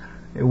a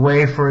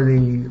way for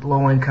the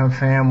low-income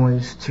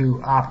families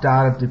to opt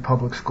out of the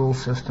public school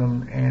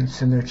system and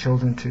send their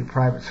children to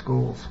private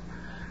schools.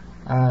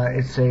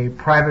 It's a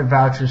private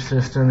voucher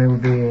system. It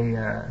would be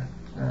a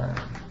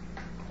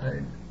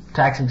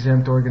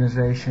tax-exempt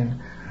organization.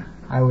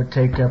 I would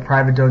take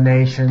private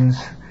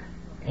donations,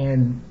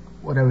 and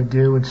what I would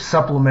do would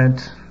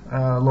supplement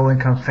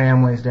low-income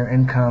families, their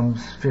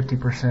incomes,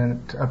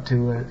 50% up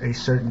to a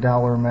certain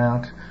dollar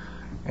amount,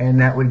 and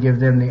that would give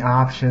them the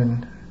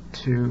option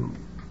to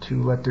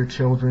let their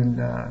children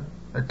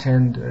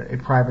attend a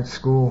private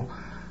school.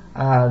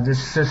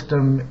 This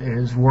system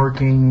is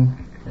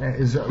running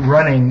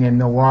in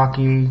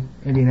Milwaukee,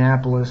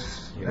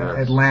 Indianapolis,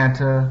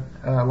 Atlanta,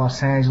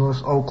 Los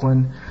Angeles,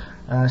 Oakland,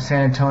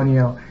 San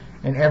Antonio.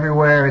 And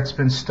everywhere it's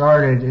been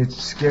started,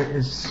 it's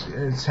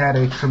had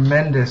a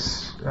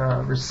tremendous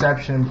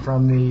reception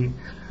from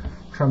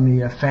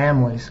the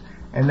families,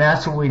 and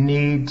that's what we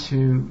need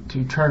to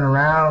turn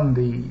around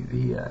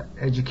the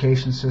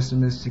education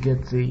system, is to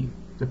get the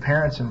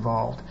parents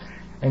involved.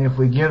 And if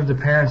we give the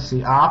parents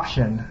the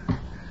option,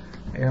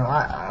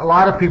 a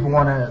lot of people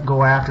want to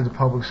go after the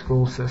public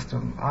school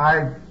system.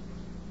 I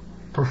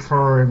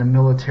prefer, in a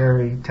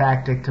military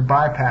tactic, to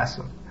bypass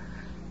them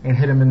and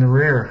hit them in the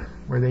rear,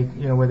 where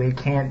they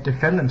can't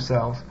defend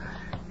themselves,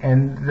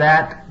 and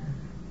that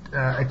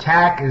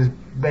attack is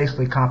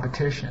basically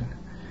competition.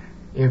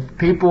 If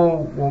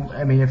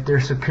if they're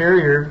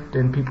superior,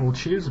 then people will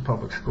choose the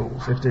public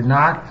schools. If they're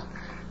not,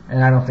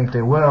 and I don't think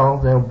they will,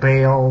 they'll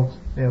bail.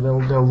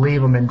 They'll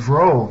leave them in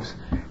droves.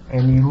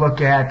 And you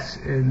look at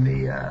in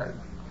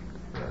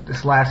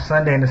this last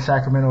Sunday in the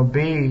Sacramento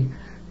Bee,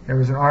 there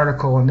was an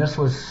article, and this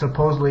was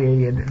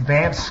supposedly an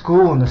advanced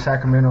school in the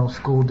Sacramento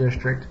School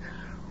District,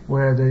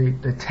 where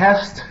the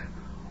test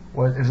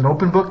was an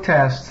open book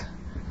test.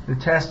 The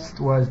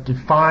test was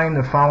define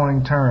the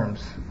following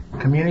terms: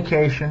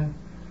 communication,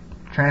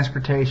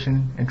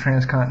 transportation, and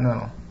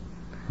transcontinental.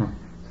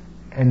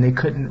 And they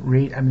couldn't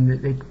read. I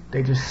mean,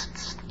 they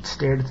just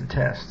stared at the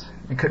test.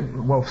 They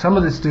couldn't. Well, some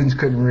of the students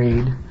couldn't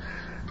read.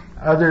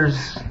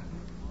 Others,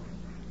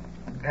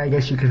 I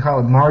guess you could call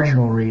it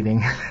marginal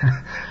reading.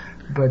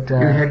 But You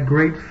had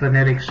great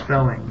phonetic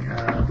spelling.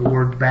 The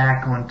word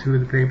back on two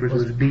of the papers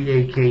was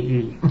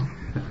B-A-K-E.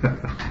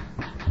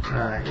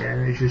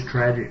 And it's just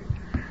tragic.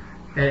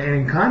 And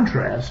in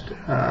contrast,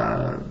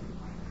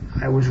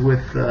 I was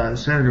with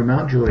Senator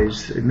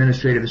Mountjoy's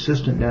administrative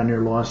assistant down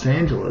near Los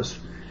Angeles,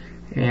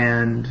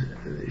 and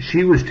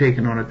she was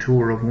taken on a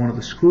tour of one of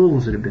the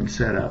schools that had been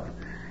set up.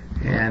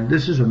 And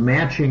this is a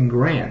matching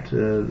grant.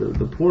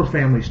 The poor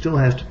family still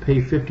has to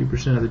pay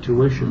 50% of the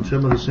tuition.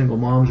 Some of the single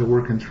moms are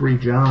working 3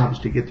 jobs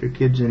to get their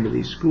kids into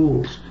these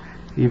schools,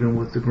 even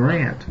with the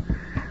grant.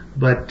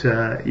 But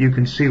you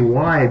can see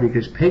why,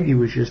 because Peggy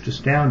was just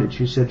astounded.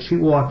 She said she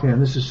walked in,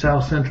 this is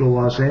South Central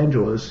Los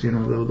Angeles, the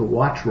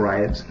watch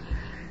riots,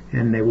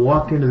 and they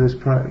walked into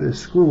this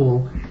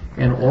school,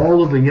 and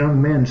all of the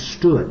young men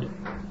stood.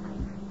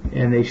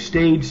 And they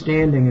stayed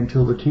standing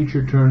until the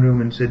teacher turned to them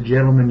and said,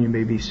 "Gentlemen, you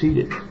may be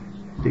seated."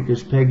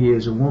 because Peggy,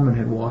 as a woman,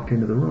 had walked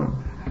into the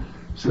room.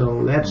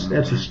 So that's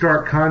a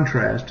stark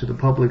contrast to the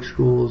public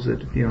schools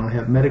that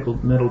have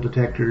metal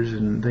detectors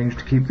and things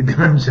to keep the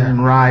guns out.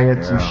 And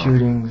riots and Yeah.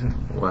 shootings.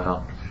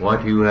 Well,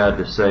 what you had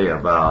to say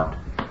about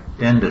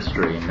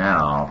industry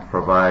now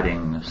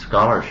providing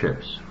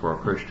scholarships for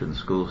Christian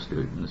school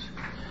students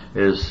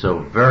is so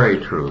very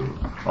true,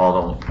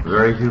 although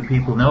very few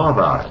people know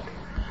about it.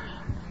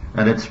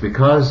 And it's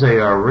because they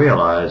are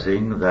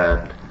realizing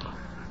that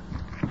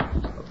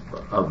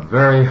a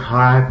very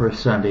high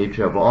percentage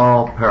of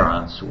all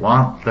parents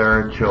want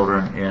their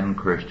children in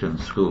Christian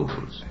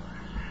schools.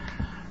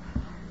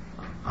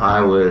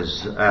 I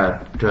was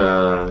at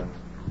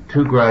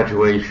 2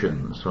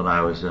 graduations when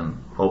I was in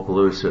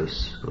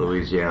Opelousas,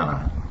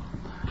 Louisiana.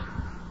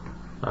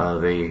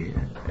 The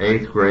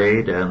 8th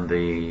grade and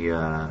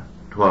the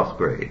 12th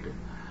grade.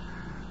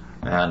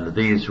 And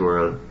these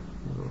were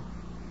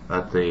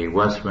at the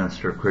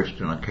Westminster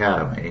Christian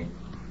Academy,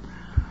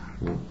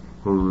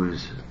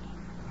 whose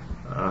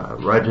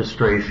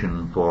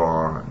registration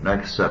for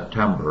next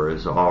September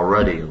is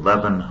already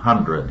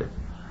 1,100.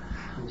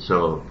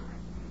 So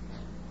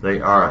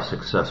they are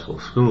successful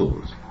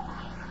schools.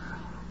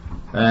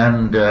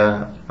 And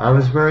I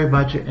was very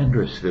much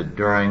interested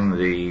during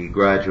the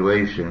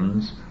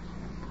graduations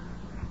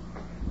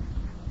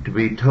to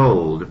be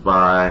told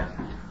by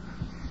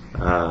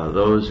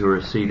those who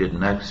were seated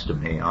next to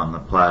me on the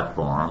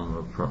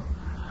platform,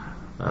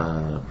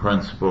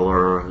 principal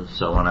or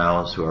someone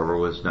else, whoever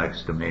was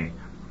next to me,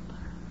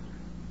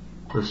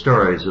 the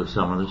stories of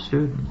some of the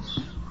students,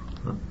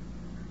 the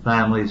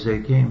families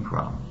they came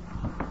from.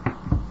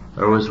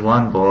 There was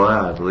one boy,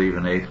 I believe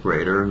an 8th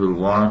grader, who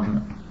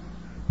won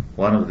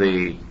one of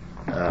the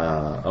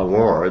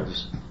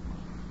awards,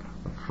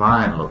 a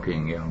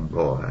fine-looking young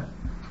boy,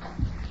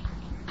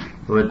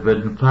 who had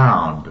been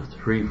found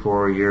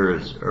 3-4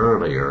 years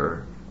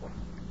earlier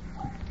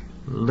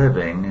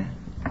living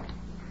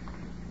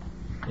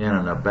in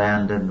an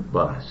abandoned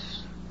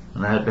bus,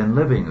 and had been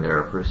living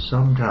there for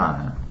some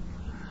time.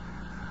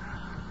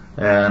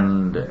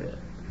 And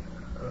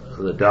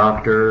the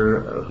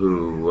doctor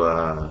who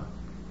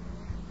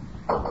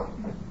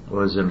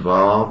was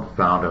involved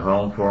found a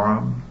home for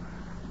him.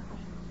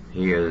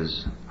 He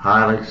is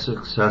highly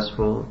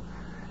successful.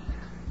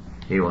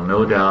 He will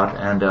no doubt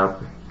end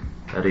up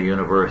at a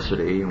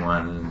university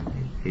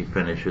when he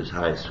finishes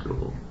high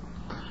school.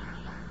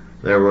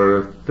 There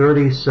were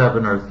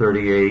 37 or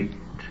 38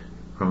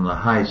 from the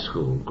high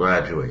school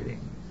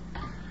graduating.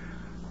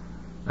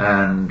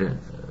 And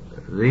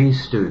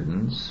these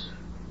students,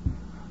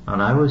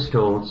 and I was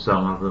told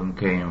some of them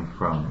came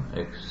from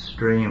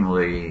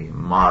extremely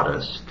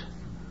modest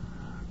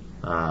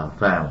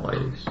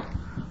families.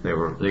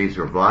 These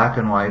were black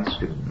and white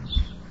students.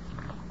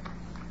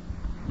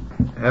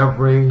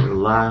 Every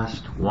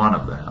last one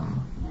of them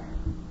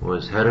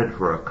was headed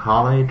for a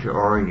college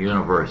or a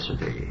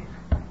university,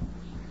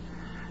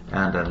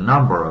 and a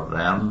number of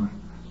them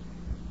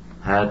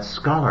had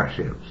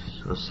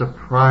scholarships, a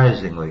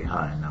surprisingly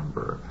high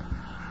number.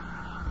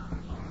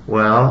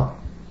 Well,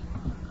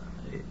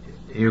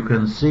 you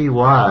can see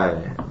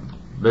why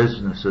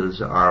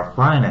businesses are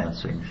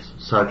financing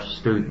such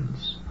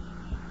students.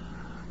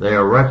 They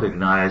are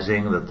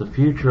recognizing that the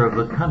future of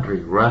the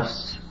country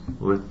rests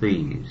with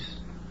these.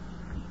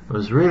 It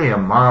was really a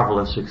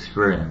marvelous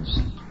experience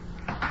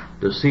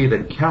to see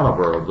the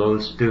caliber of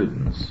those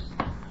students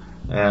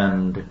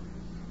and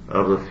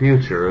of the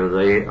future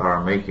they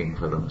are making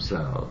for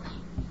themselves.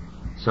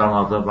 Some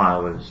of them, I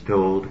was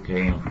told,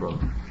 came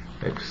from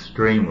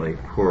extremely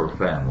poor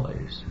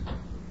families.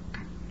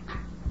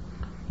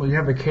 Well, you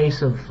have a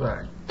case of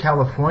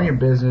California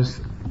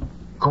business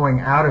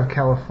going out of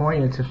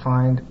California to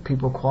find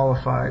people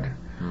qualified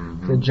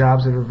for the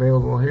jobs that are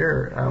available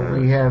here.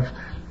 We have,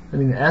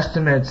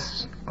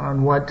 estimates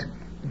on what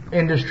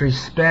industry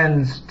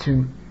spends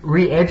to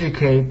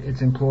re-educate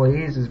its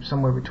employees is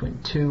somewhere between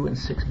 $2 and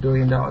 $6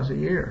 billion a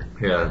year.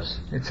 Yes.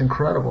 It's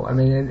incredible. And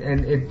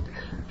it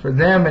for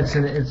them it's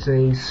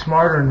a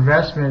smarter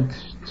investment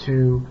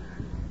to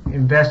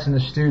invest in the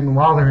student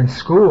while they're in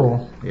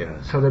school.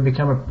 Yes. So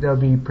they'll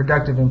be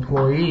productive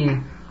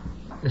employee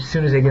as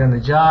soon as they get on the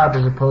job,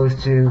 as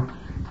opposed to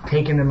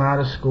taking them out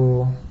of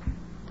school.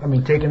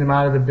 Taking them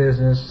out of the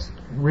business,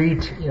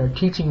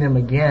 teaching them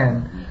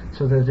again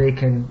so that they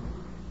can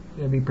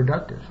be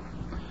productive.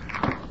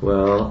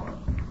 Well,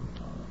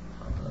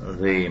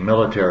 the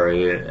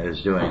military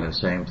is doing the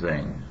same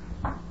thing,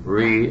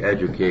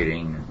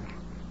 re-educating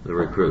the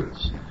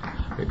recruits,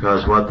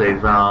 because what they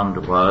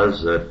found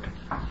was that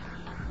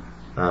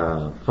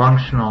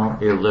functional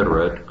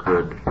illiterate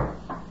could,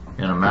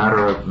 in a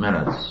matter of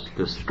minutes,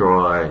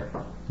 destroy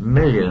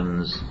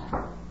millions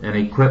in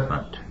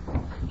equipment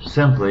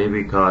simply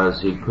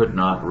because he could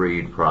not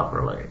read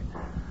properly.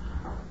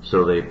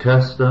 So they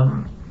test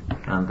them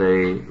and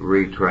they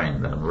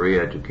retrain them,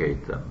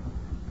 re-educate them.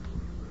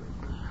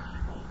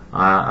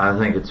 I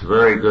think it's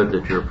very good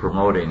that you're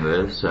promoting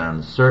this,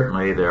 and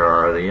certainly there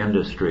are the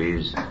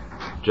industries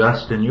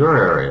just in your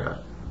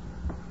area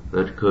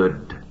that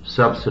could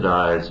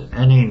subsidize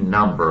any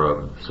number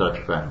of such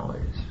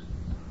families.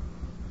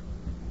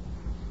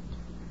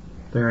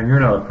 Theron, you're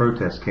not a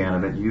protest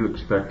candidate. You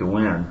expect to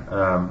win.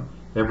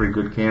 Every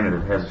good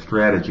candidate has a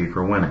strategy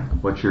for winning.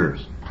 What's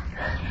yours?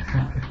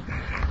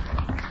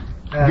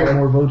 Get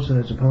more votes than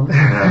his opponent.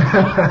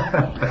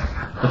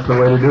 That's the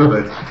way to do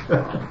it.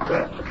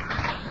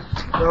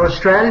 Well,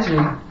 strategy,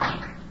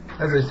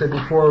 as I said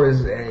before,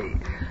 is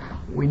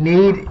we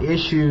need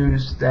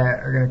issues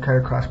that are going to cut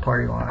across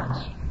party lines.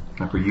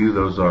 And for you,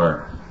 those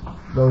are?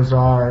 Those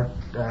are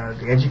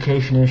the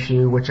education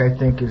issue, which I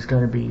think is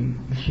going to be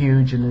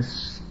huge in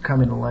this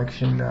coming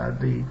election.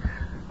 The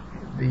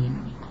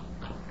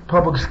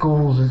public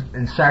schools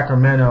in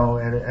Sacramento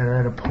are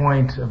at a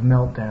point of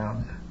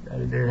meltdown.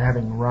 They're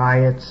having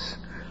riots.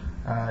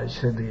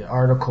 Said the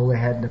article they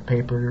had in the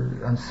paper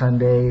on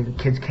Sunday, the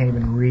kids can't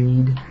even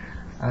read,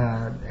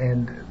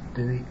 and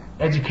the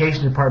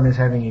education department is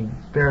having a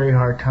very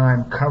hard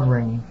time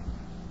covering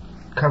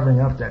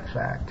up that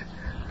fact.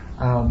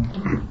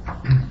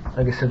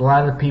 Like I said, a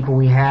lot of the people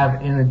we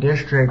have in the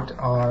district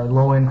are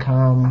low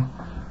income,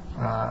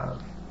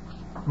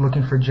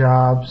 looking for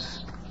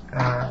jobs.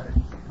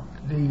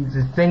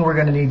 The thing we're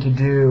going to need to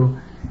do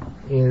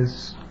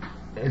is,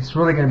 it's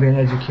really going to be an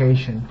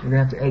education. We're going to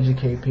have to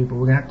educate people.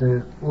 We're going to have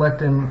to let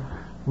them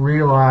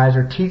realize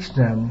or teach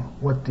them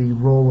what the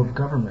role of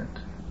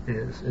government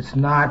is. It's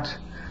not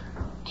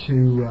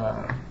to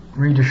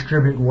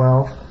redistribute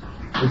wealth.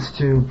 It's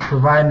to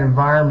provide an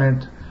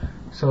environment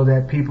so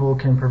that people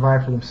can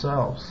provide for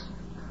themselves.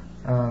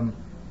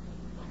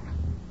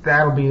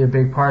 That'll be a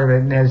big part of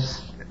it. And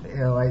as you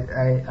know,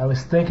 I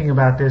was thinking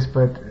about this,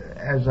 but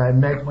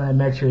when I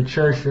met you at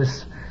church,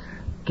 this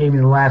gave me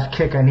the last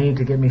kick I need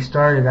to get me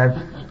started.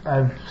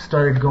 I've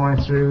started going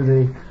through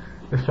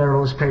the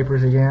Federalist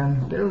Papers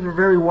again. Those were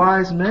very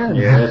wise men.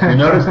 Yes, you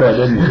noticed that,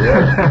 didn't you?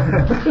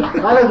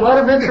 Yeah. a lot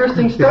of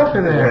interesting stuff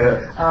in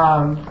there.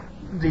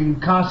 The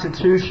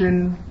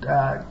Constitution,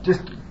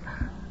 just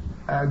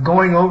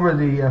going over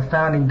the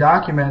founding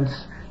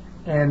documents,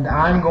 and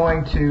I'm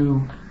going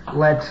to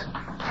let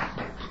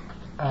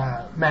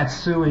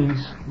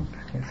Matsui's,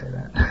 I can't say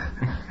that,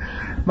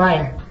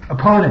 my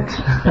opponent.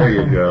 There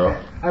you go.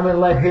 I'm going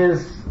to let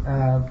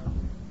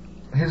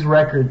his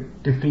record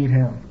defeat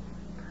him.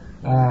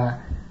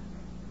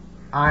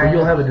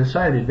 You'll have a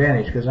decided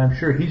advantage because I'm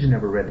sure he's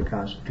never read the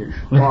Constitution.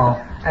 Well,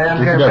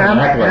 and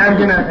I'm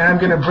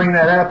going to bring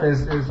that up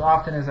as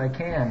often as I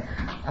can.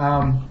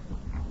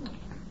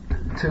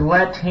 To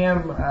let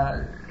him,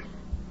 like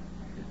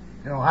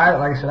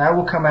I said, I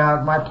will come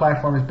out. My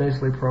platform is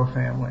basically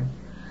pro-family,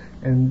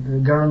 and the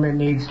government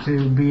needs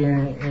to be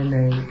in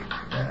a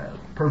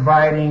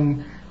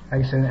providing,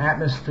 like I said, an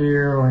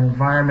atmosphere or an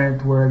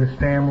environment where the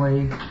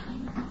family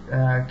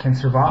can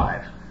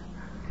survive.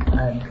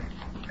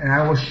 And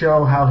I will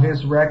show how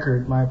his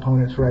record, my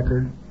opponent's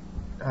record,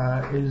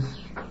 is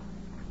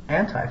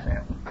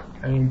anti-family.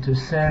 I mean,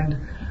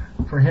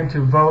 for him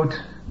to vote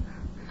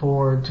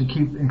to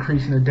keep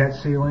increasing the debt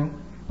ceiling,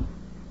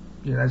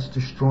 that's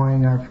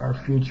destroying our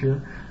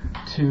future.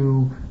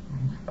 To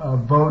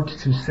vote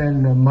to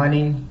send the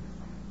money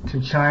to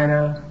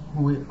China,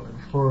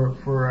 for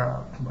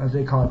as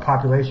they call it,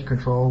 population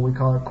control. We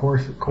call it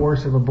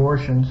coercive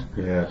abortions.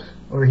 Yes.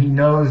 Or he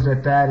knows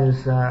that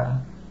is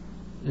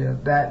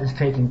that is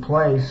taking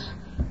place,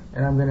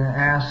 and I'm going to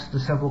ask the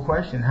simple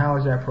question: how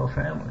is that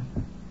pro-family?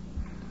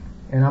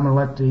 And I'm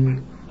going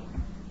to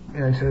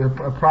let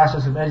a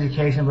process of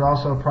education, but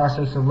also a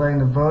process of letting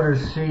the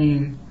voters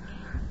see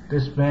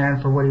this man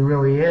for what he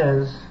really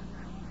is,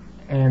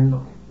 and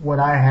what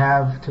I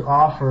have to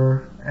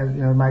offer as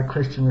my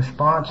Christian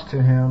response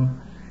to him,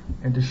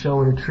 and to show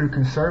what a true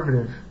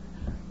conservative,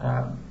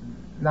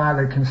 not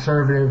a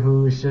conservative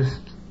who is just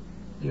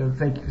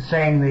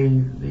saying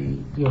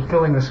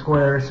filling the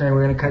square, saying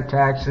we're going to cut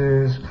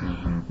taxes,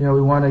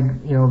 we want to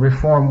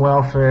reform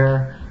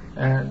welfare,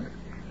 and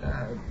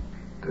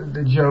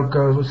the joke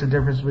goes, what's the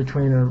difference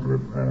between a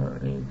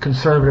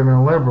conservative and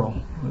a liberal?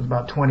 It was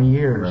about 20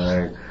 years.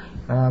 Right.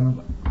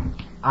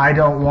 I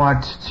don't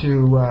want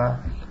to,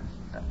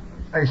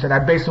 like I said, I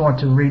basically want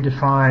to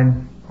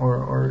redefine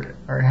or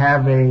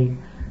have a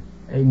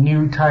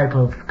new type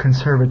of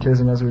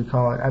conservatism, as we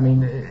call it. I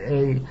mean,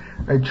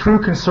 a true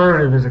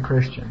conservative is a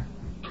Christian.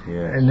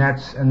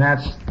 Yes. And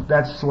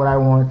that's what I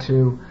want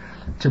to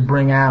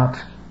bring out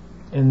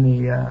in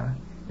the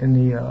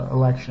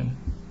election.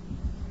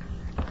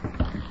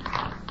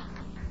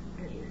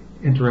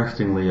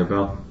 Interestingly,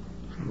 about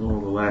the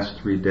last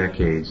 3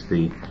 decades,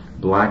 the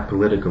black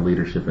political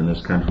leadership in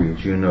this country,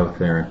 as you know,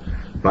 Theron,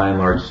 by and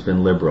large has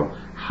been liberal.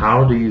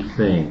 How do you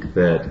think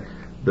that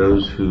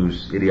those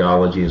whose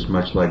ideology is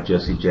much like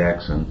Jesse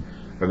Jackson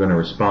are going to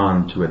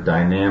respond to a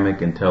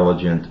dynamic,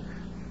 intelligent,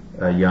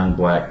 young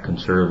black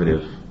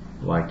conservative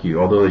like you?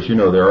 Although, as you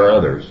know, there are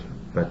others,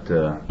 but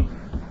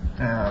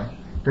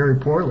very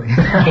poorly.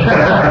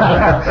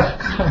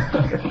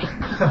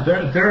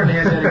 Theron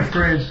had that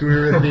experience. We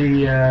were at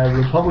the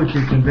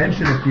Republican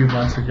convention a few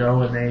months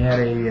ago, and they had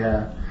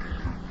a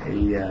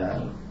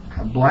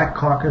Black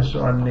Caucus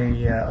on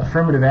the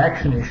affirmative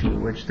action issue,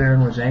 which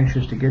Theron was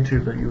anxious to get to,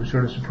 but you were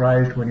sort of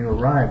surprised when you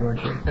arrived,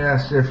 weren't you?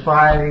 Yes, if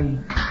I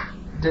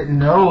didn't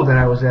know that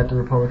I was at the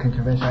Republican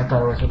convention, I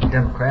thought I was at the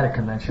Democratic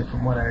convention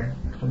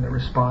from the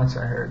response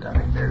I heard. I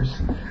mean,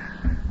 there's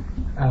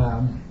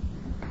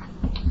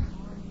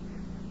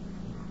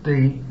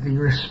the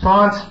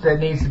response that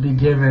needs to be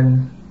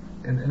given,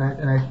 and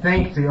I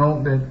think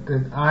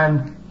that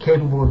I'm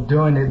capable of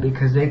doing it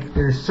because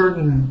there's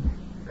certain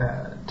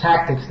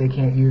tactics they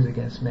can't use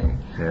against me.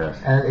 Yes.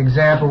 As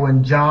example,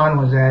 when John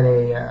was at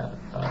a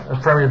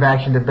affirmative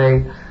action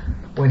debate,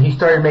 when he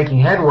started making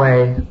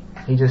headway,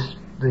 he just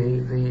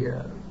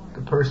the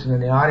person in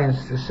the audience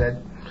just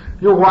said,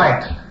 "You're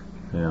white.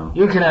 Yeah.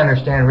 You can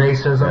understand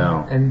racism,"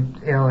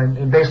 Yeah.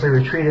 and basically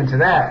retreat into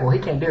that. Well, he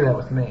can't do that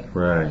with me.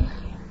 Right.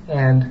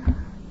 And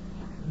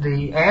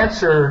the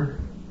answer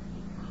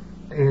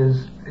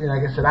is,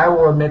 like I said, I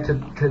will admit to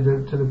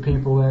the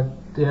people that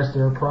yes,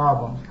 there are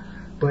problems,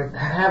 but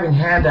having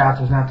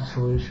handouts is not the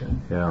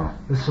solution. Yeah.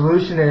 The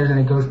solution is, and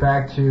it goes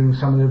back to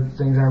some of the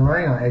things I'm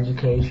running on: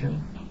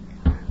 education,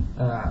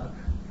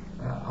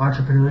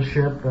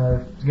 entrepreneurship,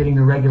 getting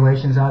the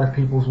regulations out of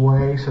people's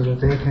way so that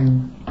they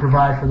can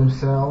provide for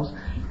themselves.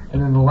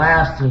 And then the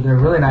last that they're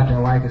really not going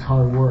to like is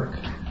hard work.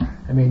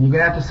 I mean, you're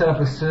going to have to set up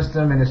a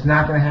system, and it's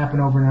not going to happen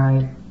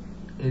overnight.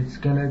 It's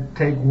going to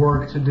take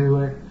work to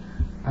do it.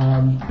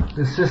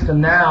 The system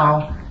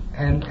now,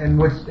 and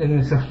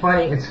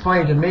it's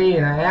funny to me,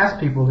 and I ask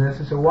people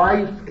this, I said,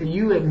 why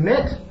you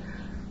admit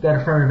that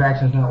affirmative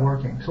action is not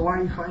working, so why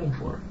are you fighting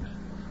for it?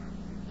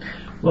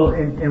 Well,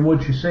 and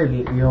what you say,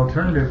 the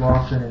alternative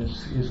often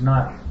is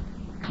not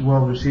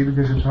well received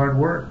because it's hard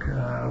work.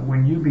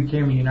 When you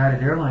became a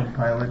United Airlines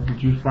pilot,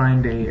 did you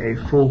find a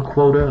full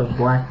quota of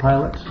black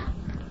pilots?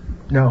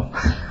 No.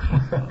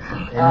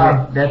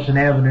 And that's an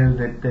avenue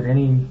that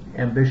any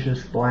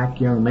ambitious black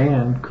young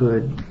man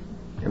could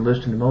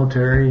enlist in the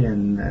military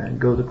and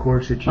go the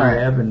course that you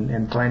have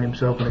and find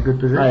himself in a good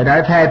position. Right.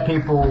 I've had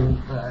people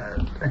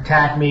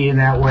attack me in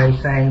that way,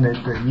 saying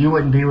that you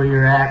wouldn't be where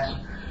you're at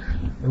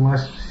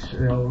unless,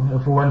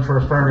 if it wasn't for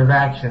affirmative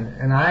action.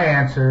 And I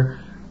answer,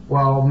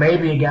 well,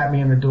 maybe it got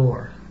me in the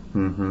door,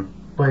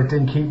 but it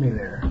didn't keep me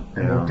there.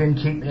 Yeah. It didn't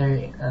keep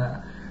me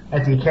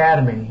at the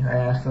academy. I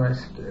asked them,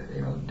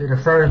 did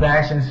affirmative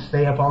action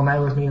stay up all night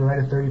with me to write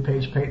a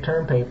 30-page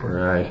term paper?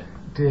 Right.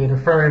 Did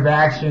affirmative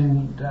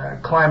action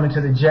climb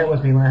into the jet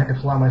with me when I had to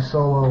fly my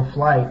solo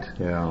flight?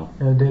 Yeah.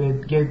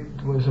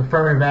 Was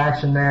affirmative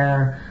action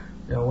there?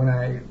 When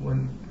I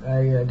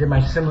did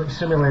my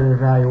simulator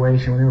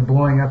evaluation, when they were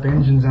blowing up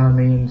engines on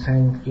me and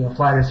saying,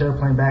 fly this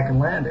airplane back and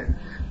land it.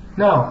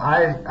 No,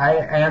 I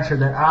answered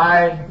that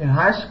I, in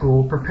high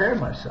school, prepared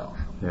myself.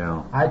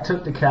 Yeah. I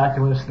took the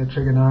calculus, the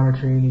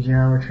trigonometry, and the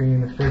geometry,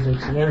 and the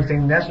physics, and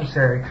everything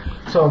necessary.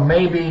 So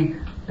maybe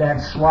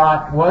that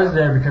slot was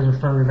there because of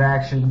affirmative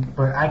action,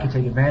 but I could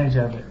take advantage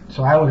of it.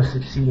 So I would have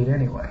succeeded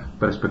anyway.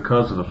 But it's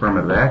because of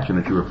affirmative action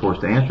that you were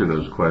forced to answer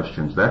those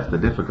questions. That's the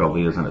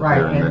difficulty, isn't it?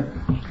 Right.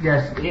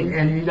 Yes,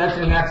 and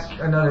that's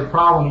another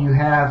problem you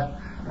have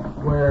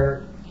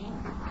where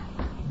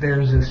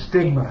there's a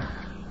stigma.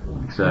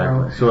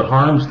 Exactly. So it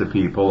harms the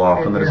people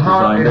often that it's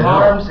designed to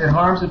help. It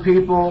harms the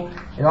people.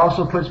 It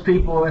also puts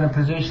people in a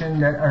position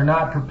that are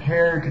not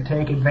prepared to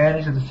take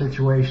advantage of the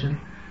situation.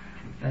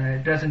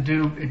 It doesn't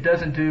do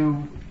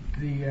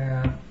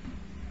the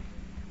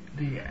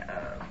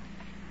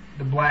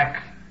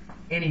black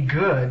any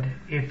good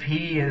if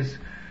he is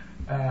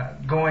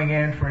going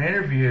in for an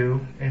interview,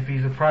 if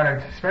he's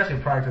especially a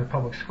product of the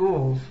public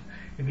schools,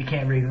 if he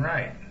can't read and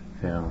write.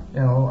 Yeah.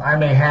 I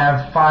may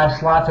have 5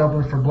 slots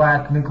open for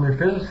black nuclear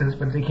physicists,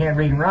 but if they can't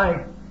read and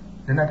write,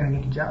 they're not going to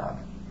get the job.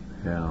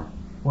 Yeah.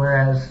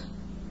 Whereas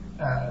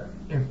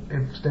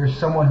if there's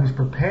someone who's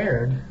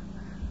prepared,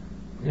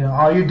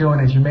 all you're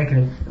doing is you're making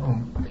it.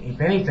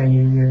 If anything,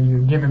 you're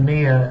giving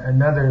me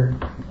another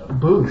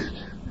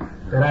boost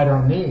that I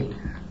don't need.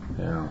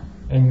 Yeah.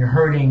 And you're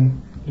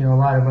hurting, a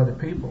lot of other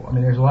people. I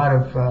mean, there's a lot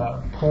of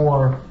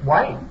poor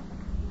white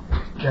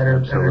that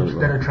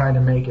are trying to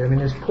make it. I mean,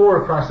 it's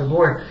poor across the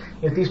board.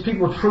 If these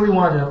people truly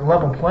wanted a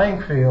level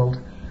playing field,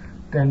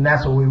 then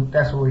that's what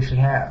we should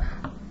have.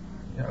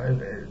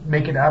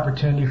 Make it an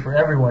opportunity for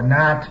everyone,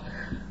 not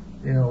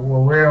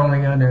well, we're only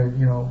going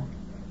to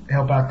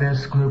help out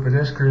this group or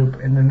this group.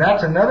 And then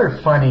that's another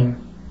funny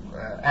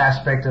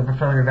aspect of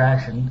affirmative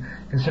action,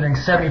 considering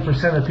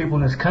 70% of the people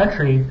in this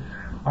country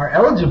are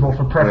eligible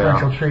for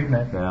preferential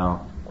treatment. Yeah.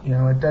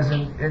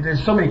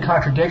 There's so many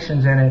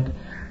contradictions in it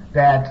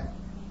that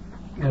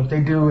if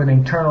they do an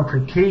internal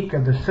critique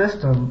of the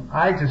system,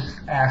 I just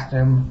ask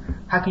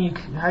them, how can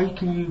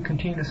you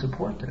continue to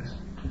support this?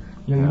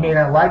 You may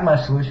not like my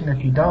solution.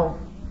 If you don't,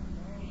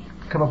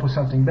 come up with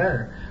something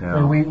better. Yeah.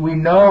 I mean, we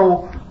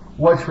know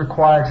what's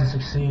required to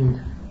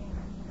succeed.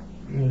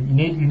 You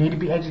need to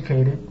be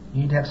educated.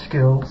 You need to have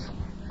skills,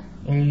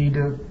 and you need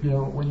to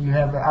when you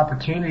have the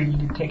opportunity, you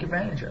need to take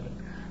advantage of it.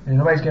 And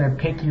nobody's going to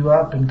pick you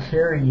up and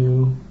carry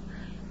you,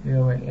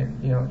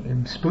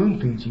 and spoon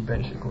feed you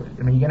basically.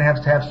 I mean, you're going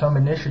to have some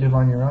initiative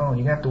on your own.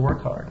 You're going to have to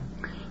work hard.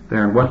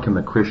 Theron, what can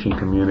the Christian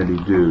community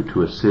do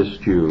to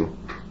assist you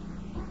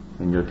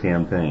in your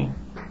campaign?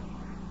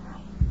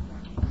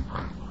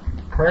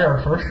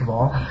 Prayer, first of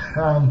all.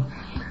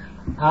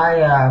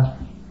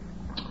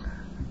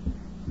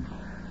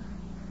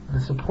 The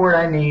support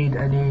I need.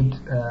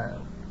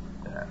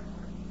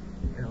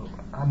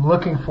 I'm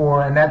looking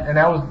for,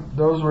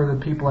 those were the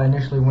people I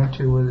initially went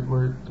to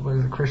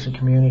was the Christian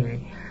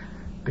community,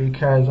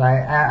 because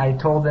I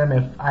told them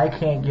if I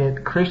can't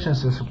get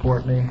Christians to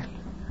support me,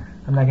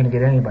 I'm not going to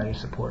get anybody to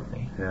support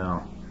me.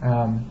 Yeah.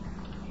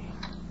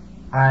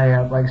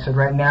 Like I said,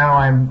 right now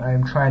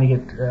I'm trying to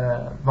get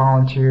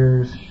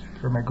volunteers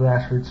for my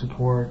grassroots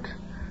support,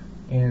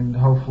 and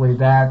hopefully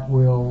that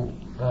will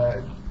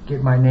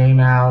get my name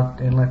out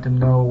and let them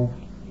know,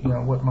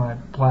 what my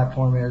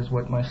platform is,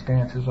 what my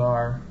stances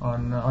are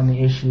on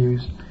the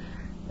issues,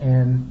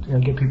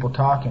 and get people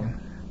talking.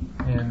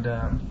 And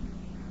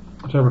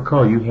as I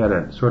recall, you had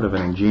a sort of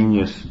an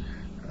ingenious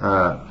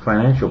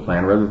financial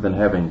plan. Rather than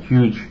having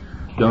huge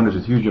donors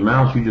with huge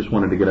amounts, you just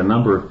wanted to get a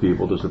number of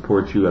people to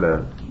support you at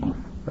a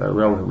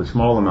relatively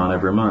small amount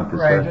every month.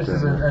 Right. This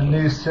is a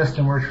new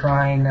system we're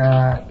trying.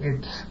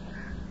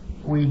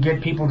 We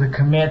get people to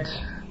commit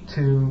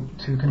to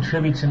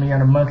contribute to me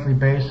on a monthly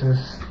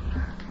basis.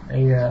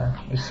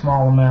 A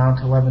small amount,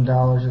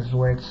 $11 is the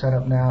way it's set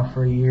up now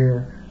for a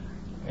year,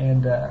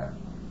 and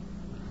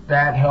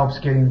that helps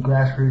getting the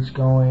grassroots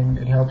going.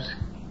 It helps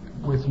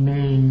with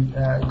me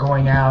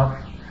going out,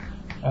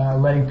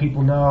 letting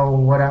people know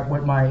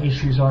what my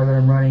issues are that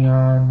I'm running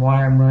on,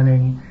 why I'm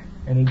running,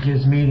 and it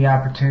gives me the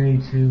opportunity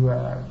to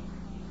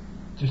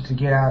just to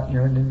get out,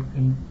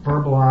 and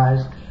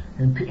verbalize,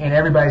 and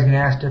everybody's going to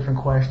ask different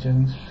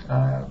questions.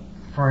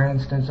 For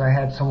instance, I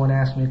had someone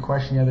ask me a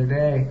question the other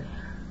day.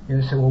 They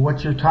said, "Well,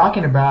 what you're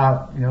talking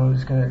about,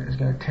 is going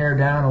to tear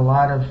down a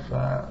lot of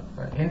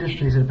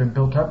industries that have been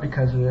built up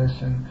because of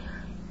this, and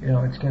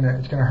it's going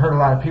to hurt a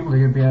lot of people. They're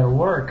going to be out of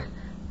work."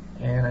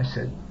 And I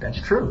said, "That's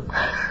true.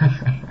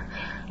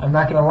 I'm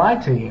not going to lie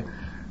to you.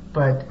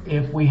 But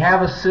if we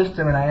have a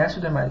system," and I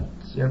answered them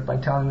by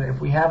telling them,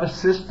 if we have a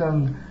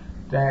system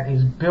that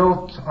is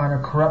built on a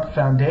corrupt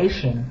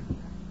foundation,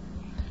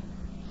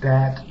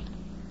 that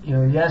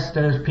yes,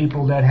 there's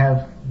people that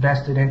have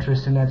vested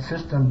interest in that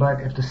system, but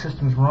if the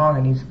system's wrong,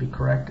 it needs to be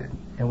corrected,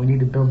 and we need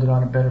to build it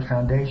on a better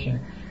foundation.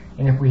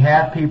 And if we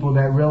have people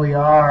that really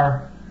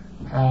are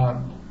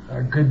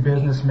good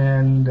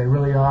businessmen, they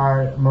really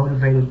are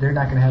motivated, they're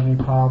not going to have any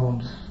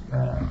problems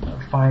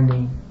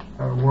finding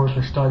work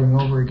or starting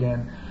over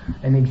again.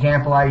 An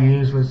example I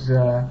used was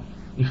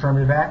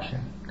affirmative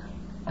action.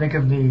 Think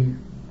of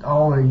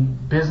all the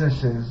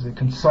businesses, the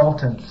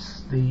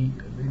consultants,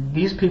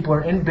 these people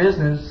are in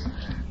business,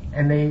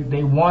 and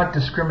they want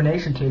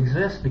discrimination to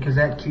exist because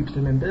that keeps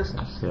them in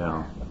business.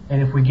 Yeah. And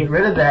if we get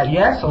rid of that,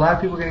 yes, a lot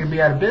of people are going to be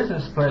out of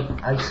business, but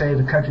I'd say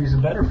the country's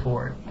better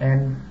for it,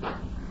 and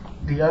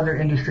the other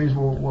industries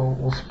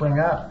will spring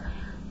up.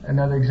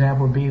 Another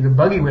example would be the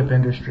buggy whip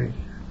industry.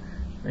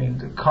 I mean,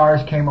 the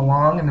cars came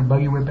along and the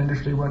buggy whip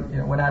industry went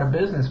out of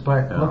business,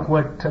 but look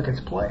what took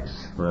its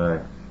place. Right.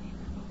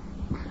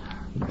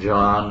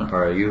 John,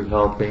 are you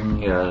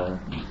helping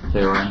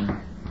Theron?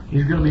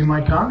 He's going to be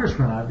my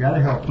congressman. I've got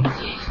to help him.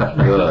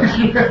 Good.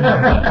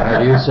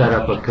 Have you set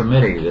up a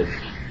committee that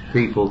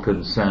people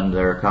can send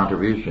their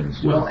contributions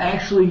to? Well,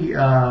 actually,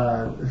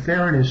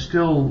 Theron is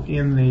still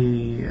in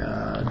the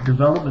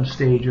development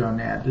stage on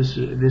that. This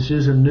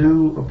is a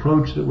new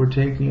approach that we're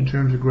taking in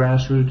terms of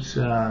grassroots,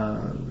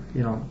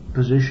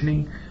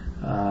 positioning.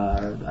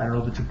 I don't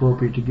know if it's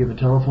appropriate to give a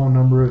telephone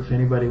number. If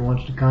anybody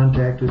wants to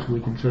contact us,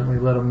 we can certainly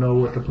let them know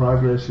what the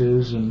progress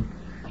is and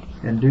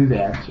do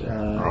that.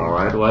 All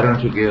right. Why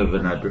don't you give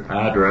an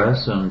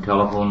address and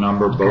telephone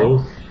number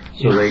both,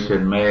 so they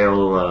can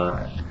mail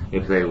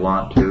if they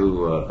want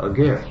to a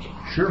gift?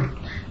 Sure.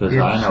 Because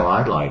I know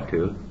I'd like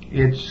to.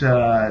 It's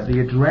the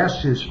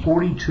address is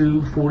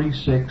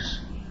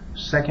 4246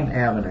 2nd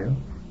Avenue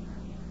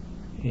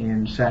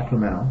in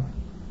Sacramento,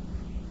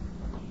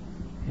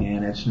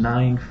 and it's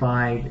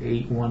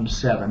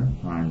 95817.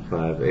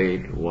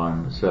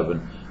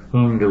 95817.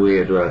 Whom do we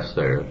address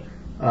there?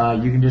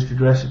 You can just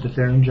address it to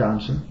Theron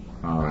Johnson.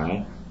 All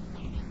right.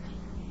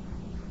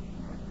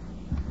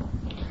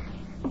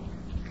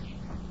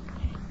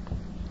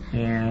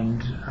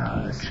 And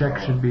a check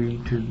should be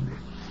to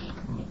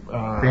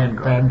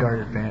Vanguard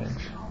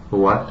Advantage. For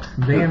what?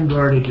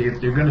 Vanguard. If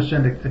they're going to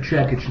send a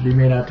check, it should be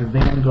made out to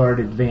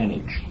Vanguard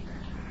Advantage,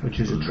 which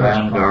is a trust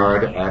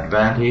Vanguard fund.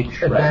 Advantage.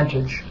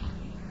 Advantage.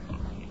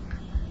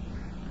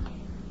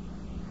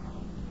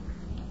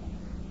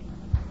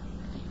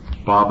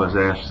 Bob has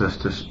asked us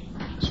to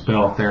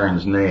spell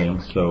Theron's name,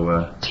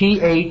 so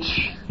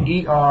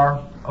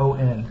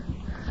Theron.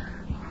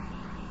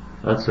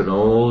 That's an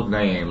old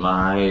name.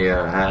 I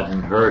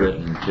hadn't heard it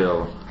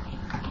until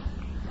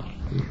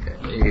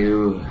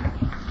you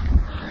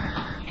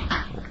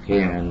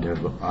came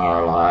into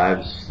our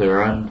lives,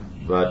 Theron.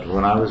 But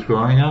when I was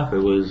growing up, it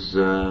was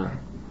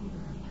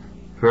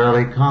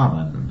fairly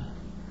common.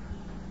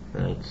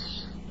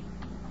 It's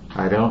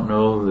I don't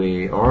know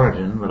the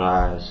origin, but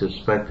I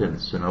suspect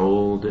it's an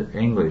old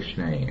English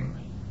name.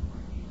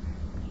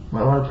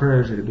 Well, our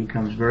prayer is that it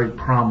becomes very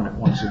prominent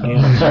once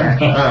again.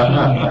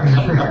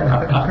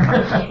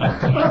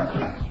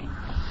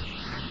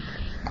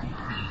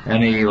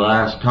 Any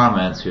last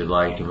comments you'd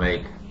like to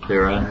make,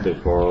 Theron,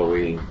 before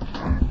we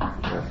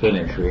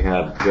finish? We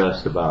have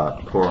just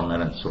about 4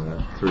 minutes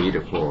left, 3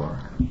 to 4.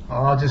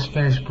 I'll just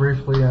finish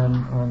briefly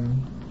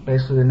on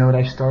basically the note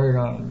I started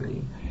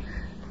on.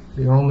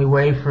 The only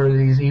way for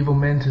these evil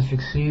men to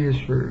succeed is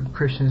for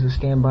Christians to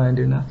stand by and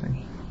do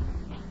nothing.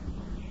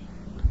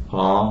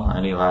 Paul,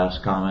 any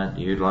last comment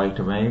you'd like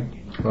to make?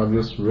 I'm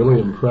just really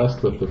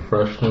impressed with the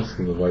freshness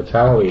and the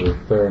vitality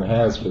that Theron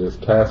has for this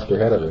task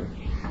ahead of him.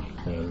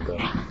 And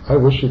I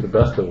wish you the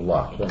best of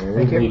luck. I mean,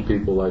 we need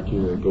people like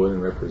you to go in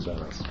and represent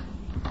us.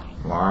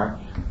 Mark?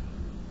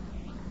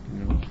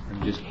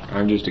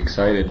 I'm just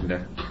excited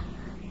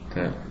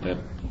that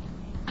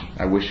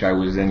I wish I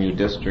was in your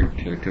district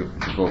to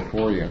vote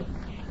for you.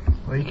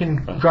 Well, you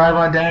can drive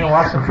on down and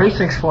walk some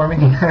precincts for me.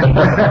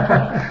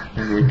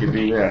 We could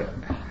do that.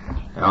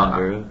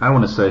 Andrew? I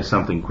want to say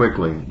something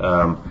quickly.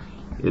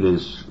 It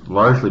is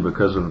largely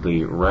because of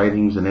the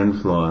writings and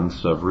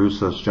influence of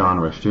Rousseau's John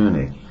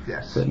Rushdoony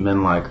that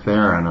men like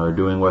Theron are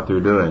doing what they're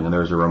doing. And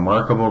there's a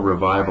remarkable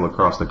revival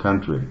across the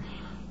country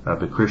of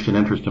the Christian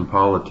interest in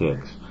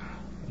politics.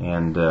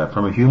 And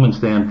from a human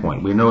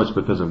standpoint, we know it's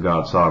because of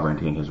God's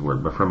sovereignty and His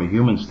Word, but from a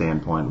human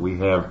standpoint, we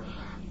have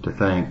to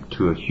thank,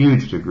 to a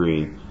huge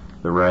degree,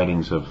 the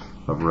writings of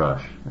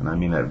Rush. And I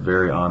mean that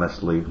very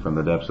honestly from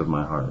the depths of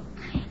my heart.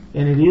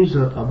 And it is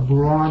a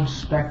broad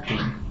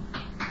spectrum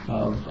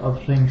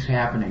of things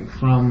happening,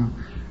 from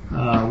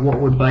what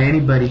would by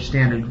anybody's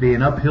standards be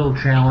an uphill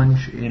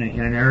challenge in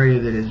an area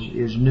that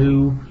is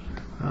new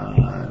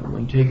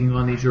when taking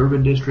on these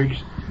urban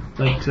districts,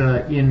 but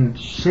in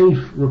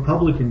safe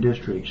Republican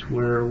districts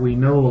where we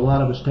know a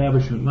lot of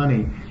establishment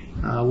money,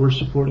 we're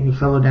supporting a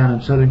fellow down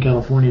in Southern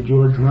California,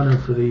 George Runner,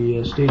 for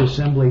the State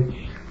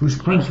Assembly, who's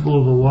principal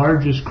of the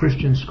largest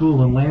Christian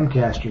school in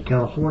Lancaster,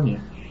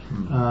 California.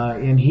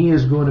 And he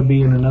is going to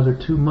be in another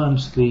 2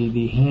 months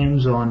the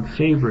hands-on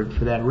favorite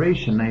for that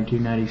race in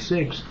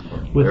 1996,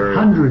 with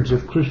hundreds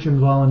of Christian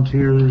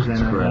volunteers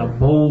and a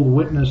bold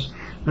witness.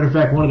 Matter of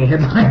fact, one of the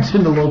headlines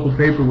in the local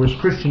paper was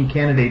 "Christian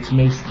candidates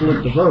may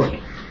split the vote,"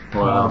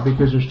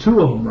 because there's 2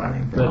 of them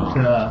running.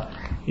 But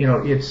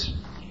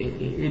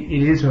it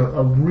is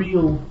a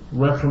real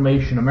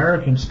Reformation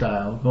American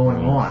style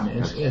going on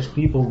as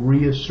people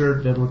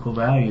reassert biblical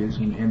values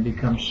and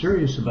become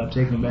serious about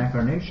taking back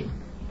our nation.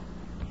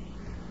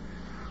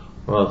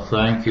 Well,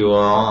 thank you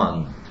all,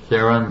 and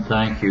Theron,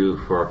 thank you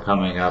for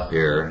coming up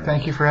here.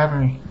 Thank you for having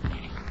me.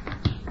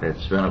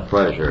 It's been a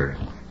pleasure.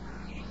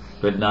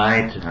 Good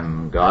night,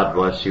 and God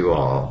bless you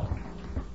all.